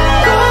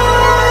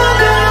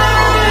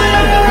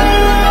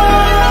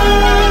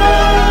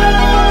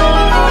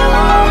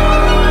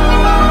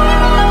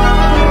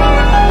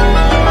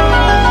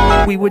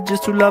golden. We were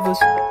just two lovers,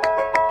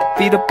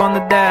 feet up on the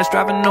dash,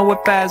 driving nowhere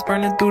fast,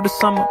 burning through the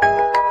summer.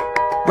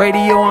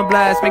 Radio on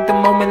blast, make the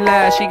moment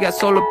last. She got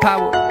solar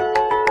power,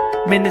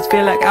 minutes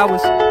feel like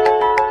hours.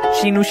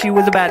 She knew she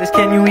was the baddest.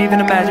 Can you even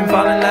imagine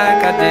falling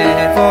like I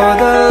did? For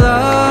the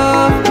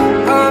love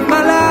of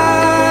my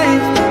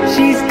life,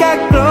 she's got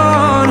glow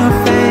on her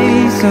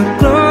face, a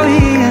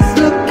glorious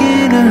look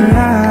in her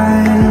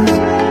eyes.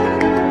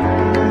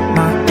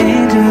 My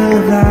angel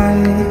of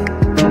light.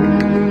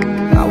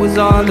 I was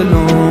all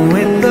alone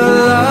with the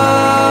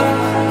love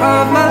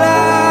of my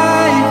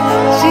life.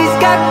 She's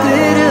got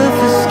glitter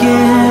for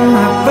skin,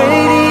 my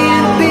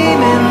radiant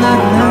beam in the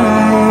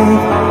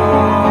night.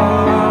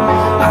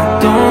 I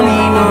don't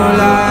need no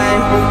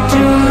light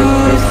to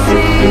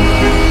see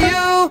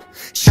you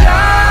shine.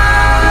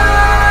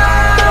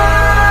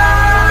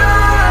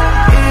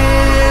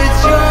 It's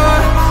your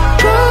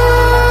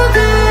golden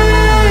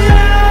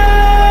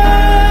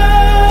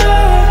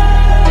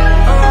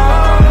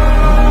hour.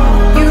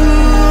 You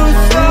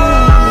slow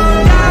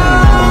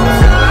down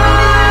time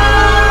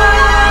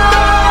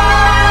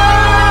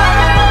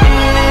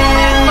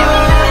in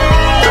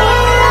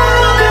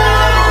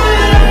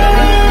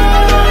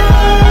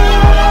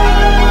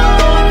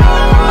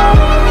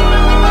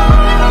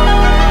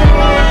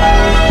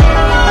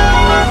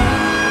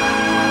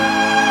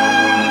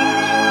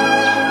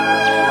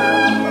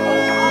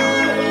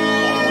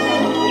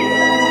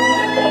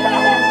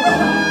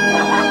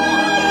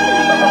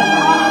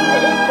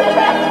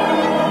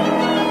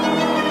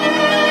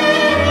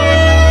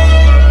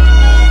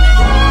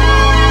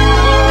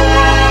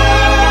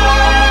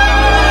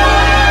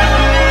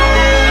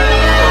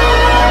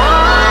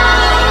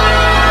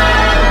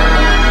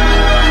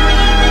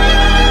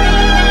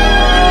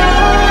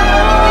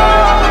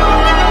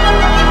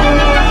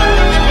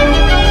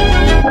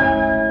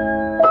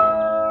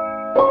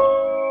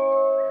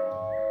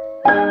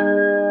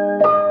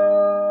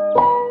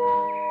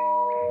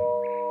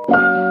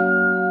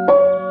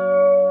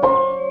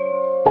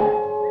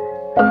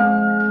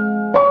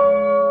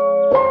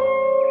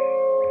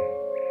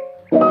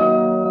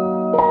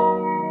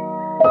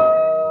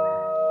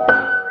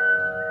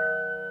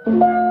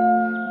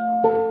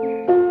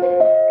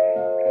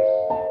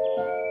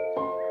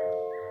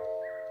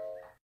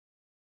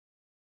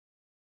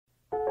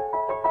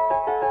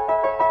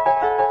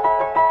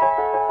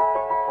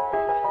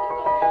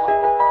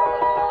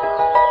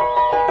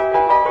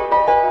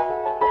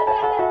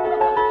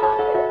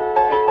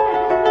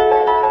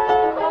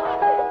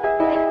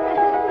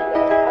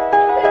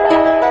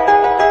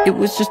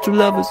was just two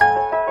lovers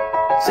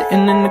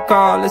sitting in the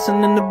car,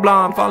 listening to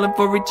Blonde, falling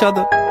for each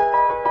other.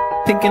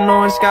 Pink and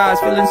orange skies,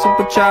 feeling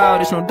super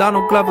childish, no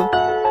Donald Glover.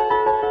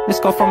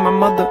 Missed call from my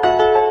mother,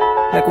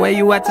 like where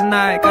you at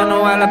tonight, got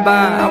no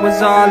alibi. I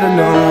was all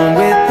alone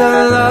with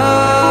the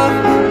love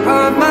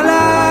of my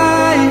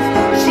life.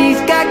 She's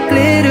got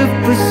glitter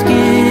for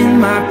skin,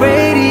 my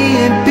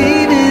radiant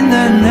beam in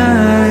the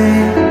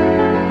night.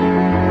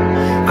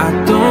 I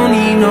don't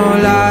need no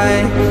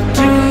light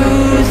to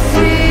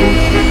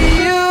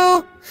see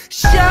you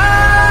shine.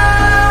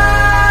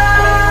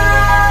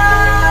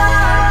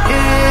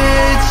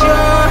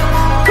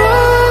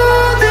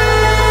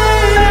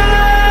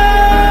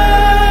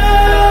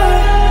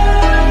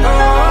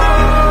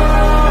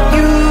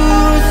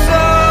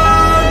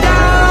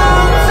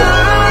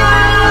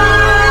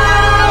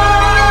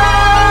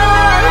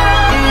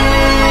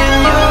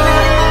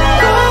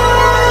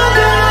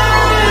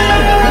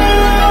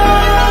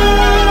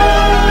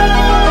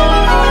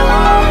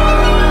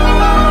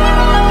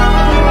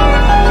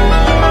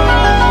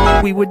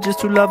 We were just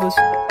two lovers,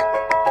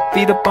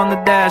 feet up on the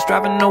dash,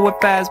 driving nowhere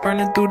fast,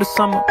 burning through the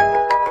summer.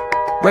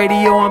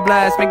 Radio on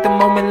blast, make the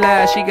moment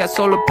last. She got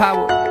solar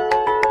power,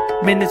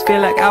 minutes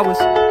feel like hours.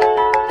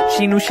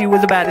 She knew she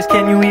was the baddest,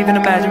 can you even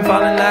imagine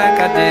falling like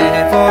I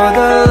did? For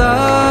the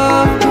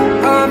love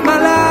of my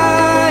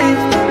life,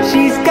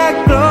 she's got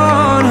glow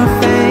on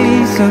her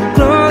face, a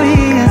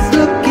glorious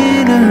look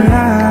in her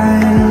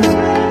eyes.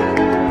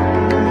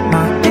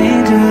 My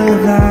angel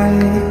of light.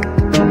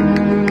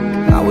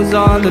 I was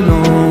all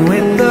alone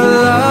with the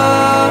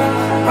love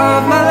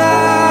of my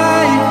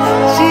life.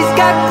 She's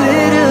got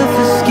glitter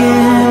for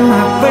skin,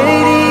 my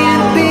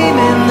radiant beam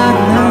in the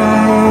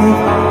night.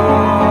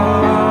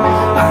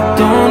 I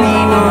don't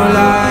need no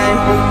light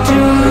to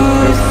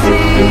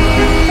see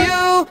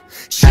you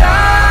shine.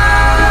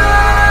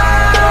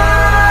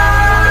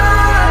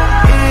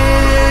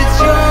 It's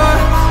your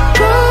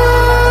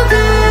golden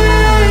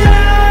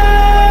hour.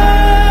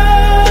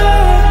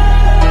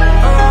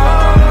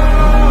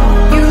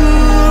 You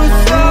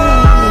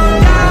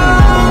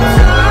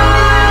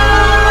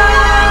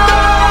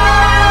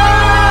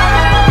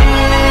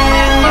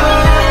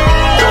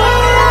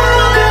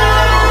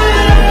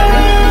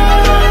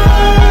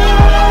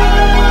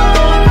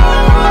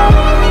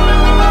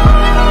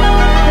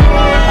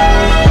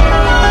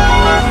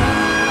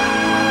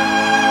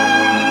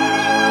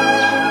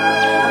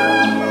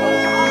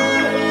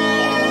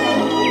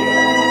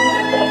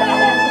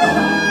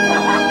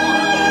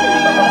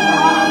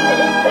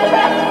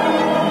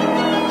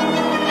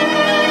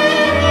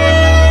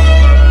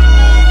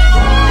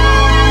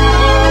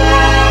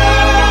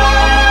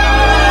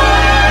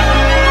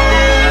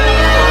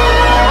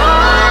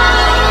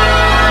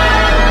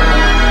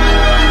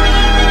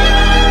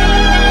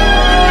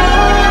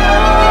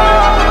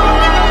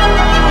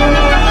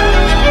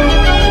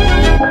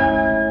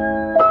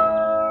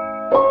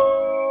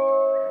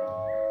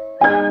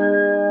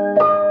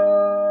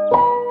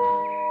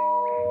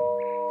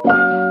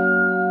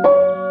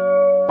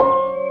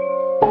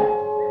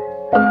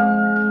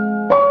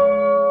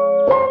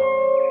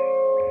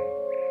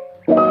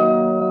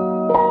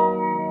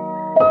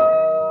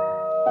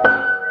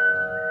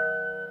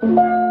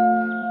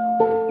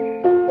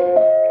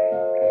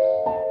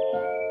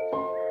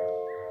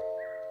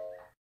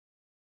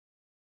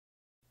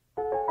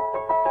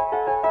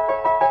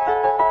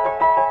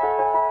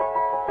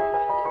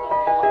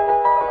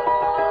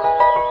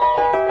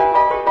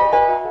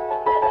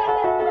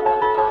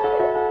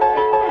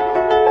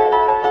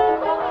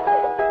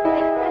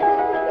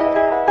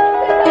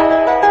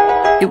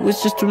It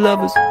was just two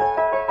lovers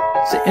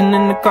sitting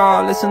in the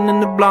car, listening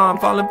to Blonde,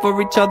 falling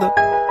for each other.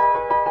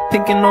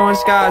 Pink and orange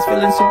skies,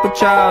 feeling super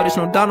childish,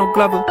 no Donald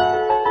Glover.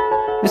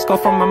 Missed call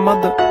from my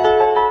mother,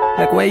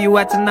 like where you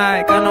at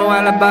tonight, got no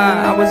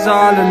alibi. I was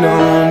all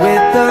alone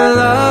with the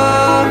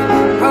love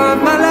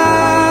of my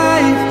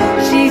life.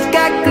 She's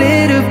got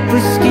glitter for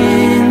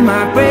skin,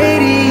 my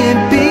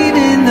radiant beam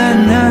in the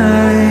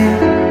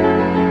night.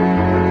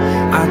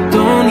 I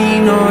don't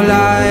need no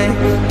light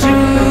to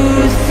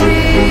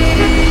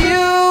see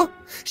you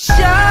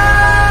shine.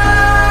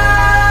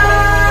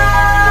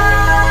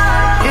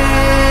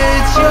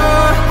 It's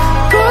your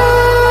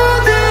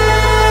golden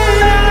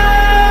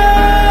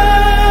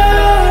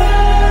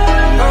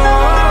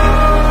hour.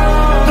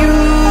 You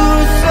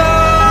so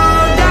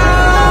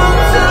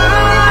downside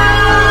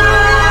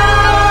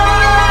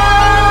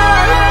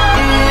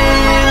in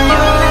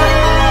your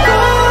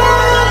golden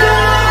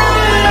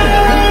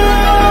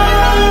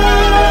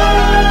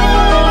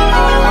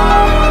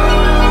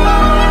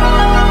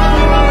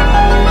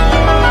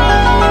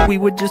hour. We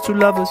were just two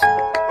lovers,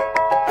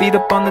 feet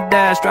up on the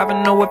dash,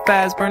 driving nowhere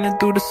fast, burning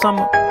through the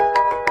summer.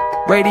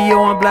 Radio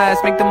on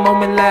blast, make the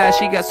moment last.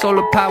 She got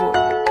solar power,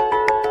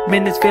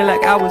 minutes feel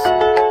like hours.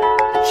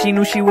 She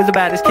knew she was the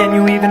baddest, can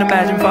you even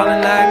imagine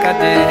falling like I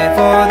did?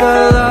 For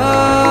the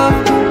love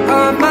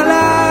of my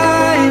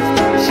life,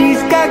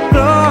 she's got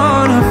glow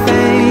on her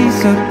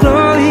face, a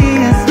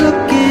glorious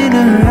look in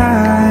her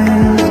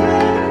eyes.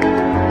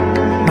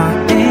 My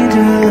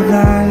angel of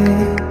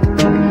light.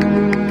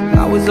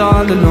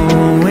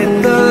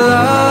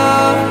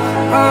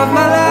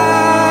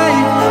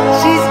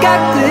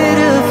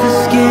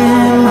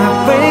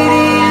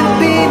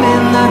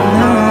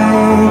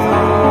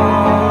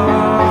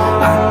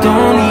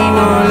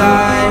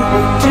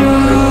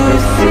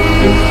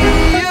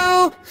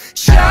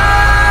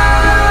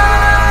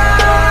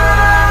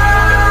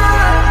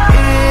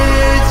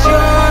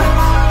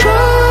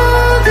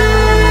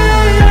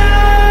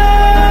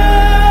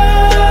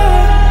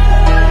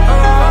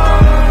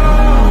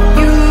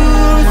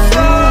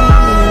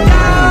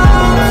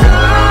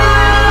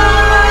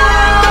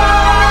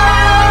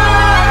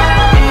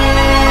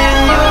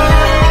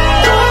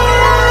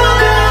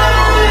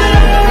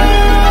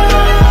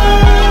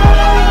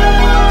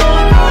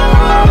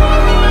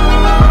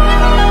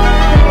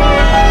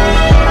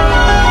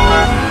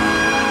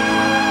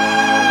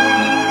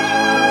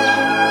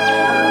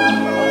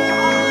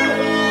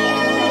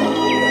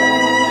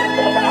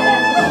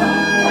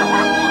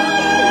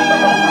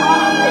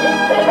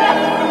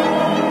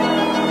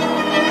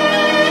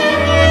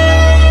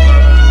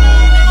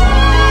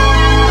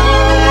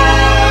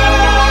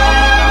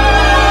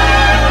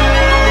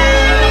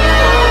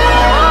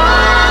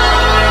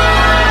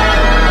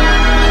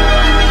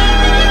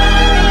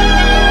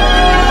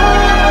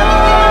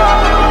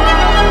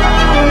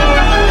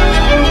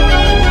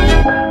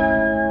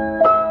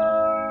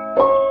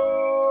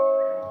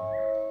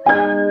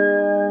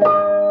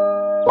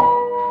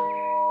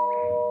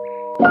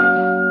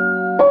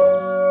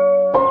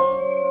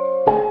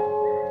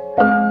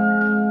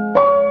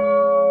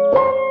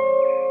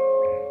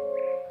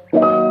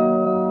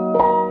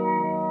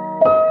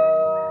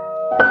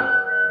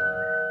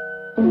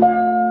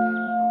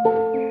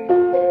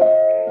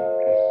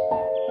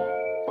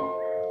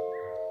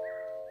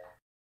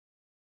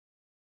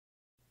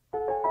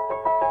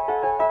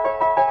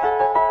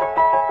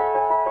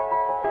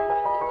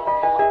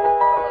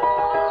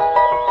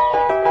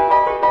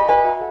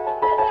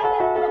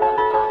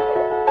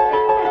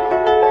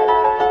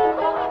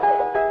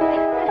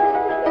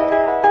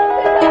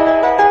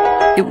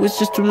 was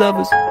just two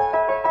lovers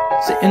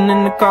sitting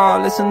in the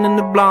car, listening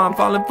to Blonde,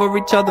 falling for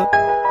each other.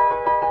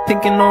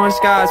 Pink and orange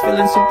skies,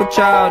 feeling super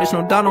childish,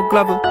 no Donald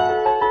Glover.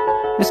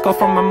 Missed call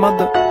from my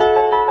mother,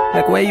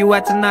 like where you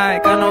at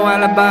tonight, got no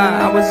alibi.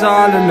 I was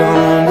all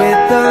alone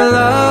with the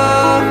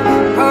love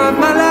of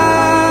my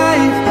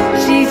life.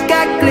 She's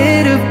got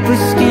glitter for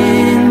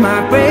skin, my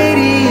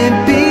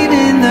radiant beam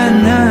in the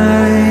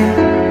night.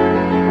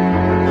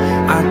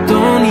 I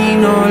don't need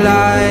no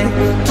light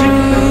to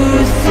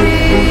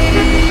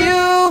see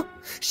you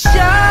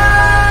shine.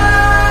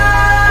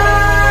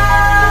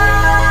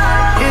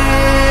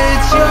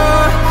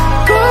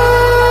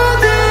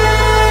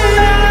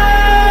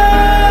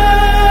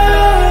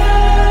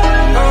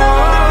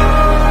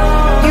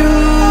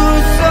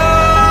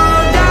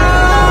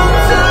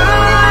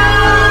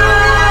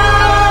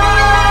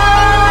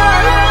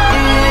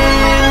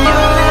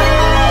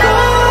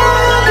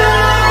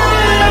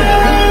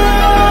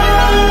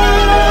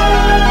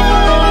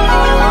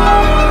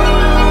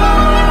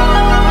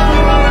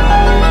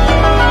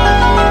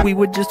 We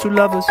were just two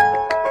lovers,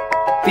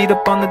 feet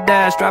up on the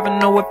dash, driving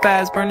nowhere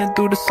fast, burning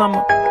through the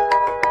summer.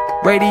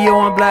 Radio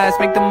on blast,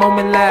 make the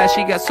moment last.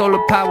 She got solar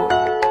power,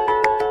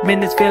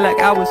 minutes feel like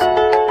hours.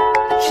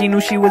 She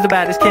knew she was the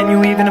baddest, can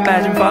you even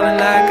imagine falling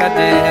like I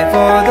did?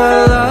 For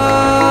the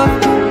love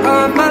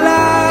of my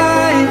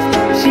life,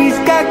 she's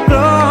got glow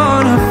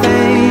on her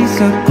face,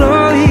 a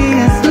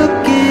glorious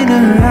look in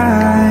her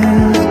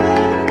eyes.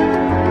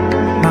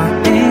 My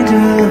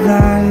angel of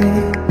light.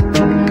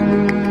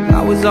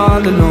 I was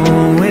all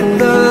alone with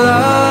the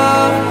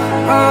love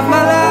of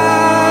my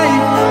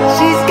life.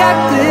 She's got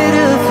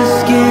glitter for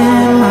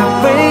skin, my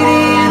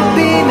radiant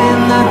beam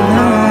in the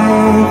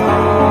night.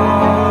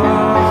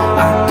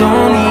 I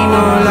don't need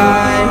no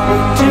light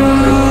to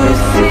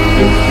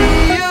see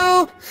you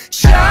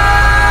shine.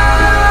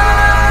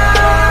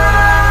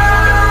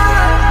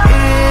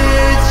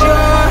 It's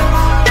your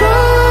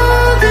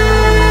golden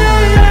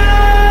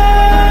hour.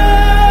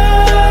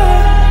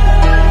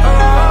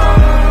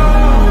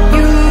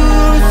 You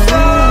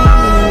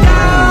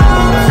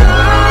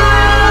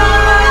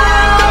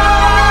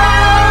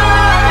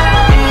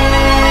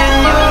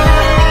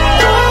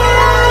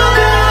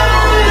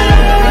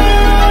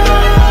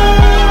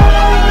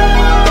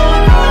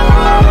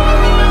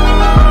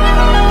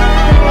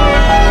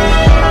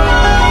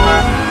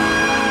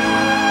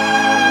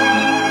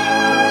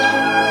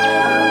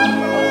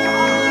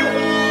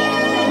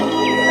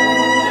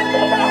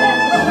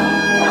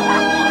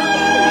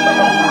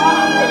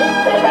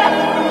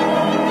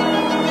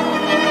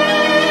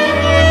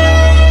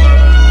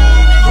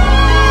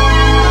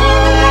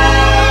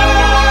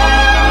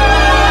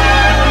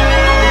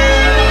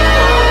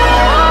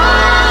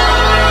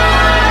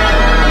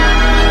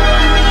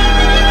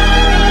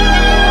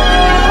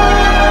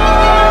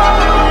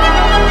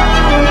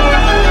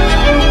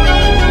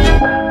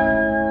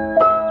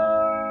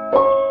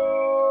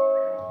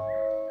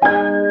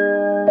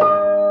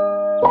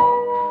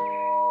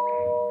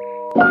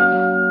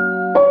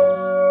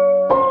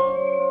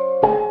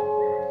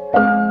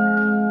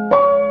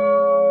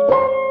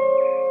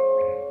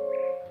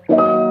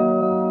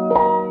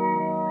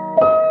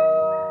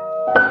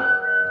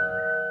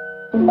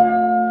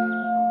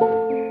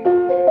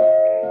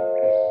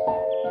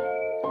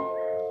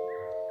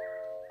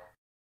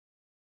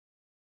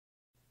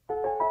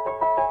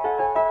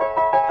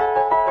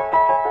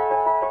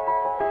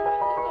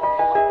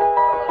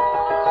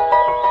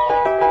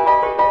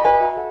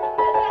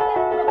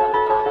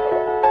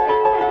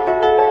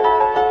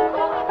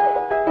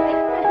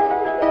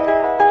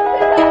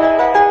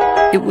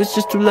It was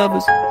just two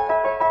lovers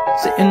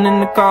sitting in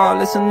the car,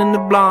 listening to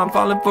Blonde,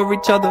 falling for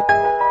each other.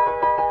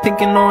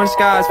 Pink and orange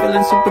skies,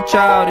 feeling super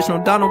childish, no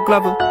Donald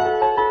Glover.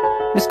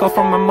 Missed call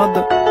from my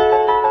mother,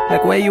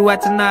 like where you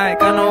at tonight,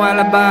 got no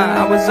alibi.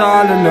 I was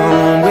all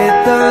alone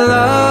with the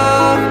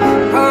love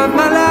of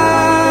my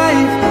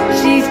life.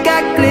 She's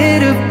got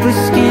glitter for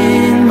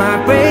skin, my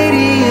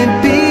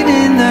radiant beam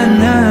in the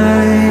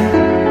night.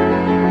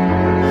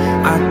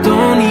 I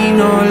don't need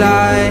no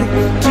light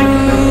to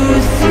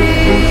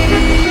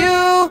see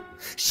you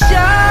shine.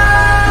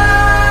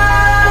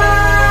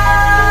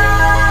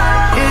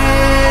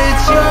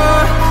 It's your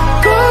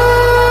golden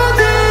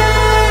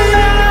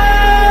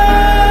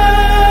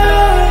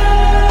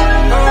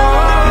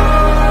hour.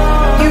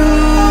 You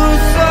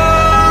so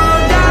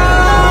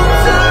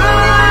downside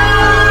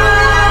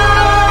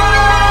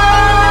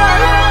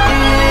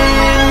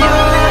in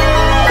your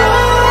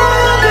golden.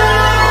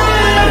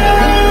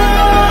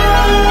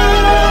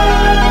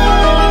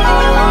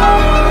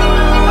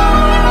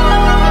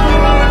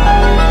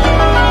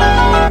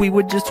 We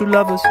were just two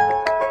lovers,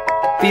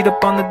 feet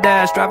up on the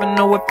dash, driving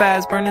nowhere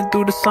fast, burning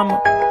through the summer.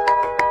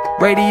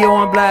 Radio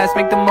on blast,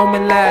 make the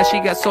moment last. She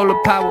got solar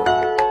power,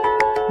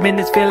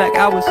 minutes feel like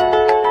hours.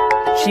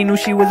 She knew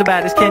she was the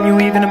baddest, can you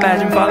even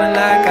imagine falling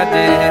like I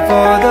did?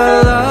 For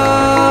the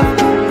love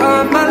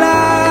of my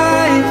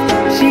life,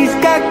 she's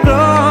got glow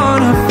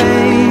on her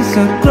face,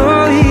 a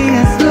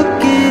glorious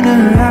look in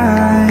her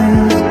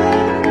eyes.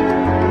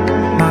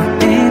 My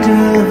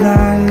angel of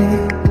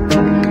light.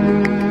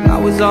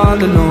 was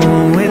all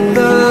alone with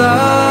the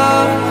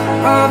love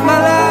of my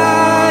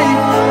life.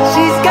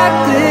 She's got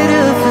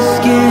glitter for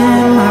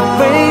skin, my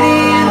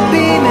radiant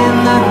beam in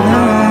the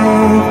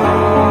night.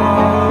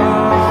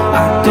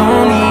 I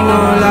don't need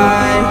no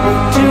light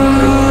to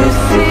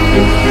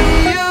see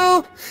you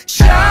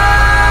shine.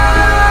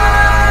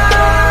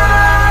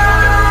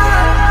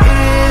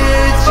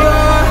 It's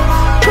your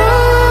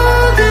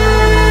golden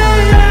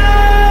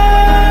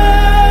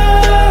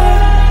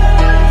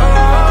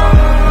hour.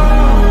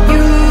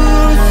 You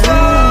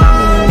slow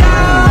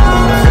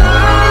down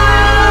time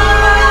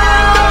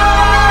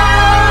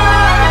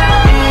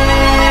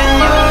in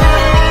your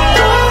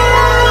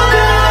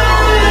golden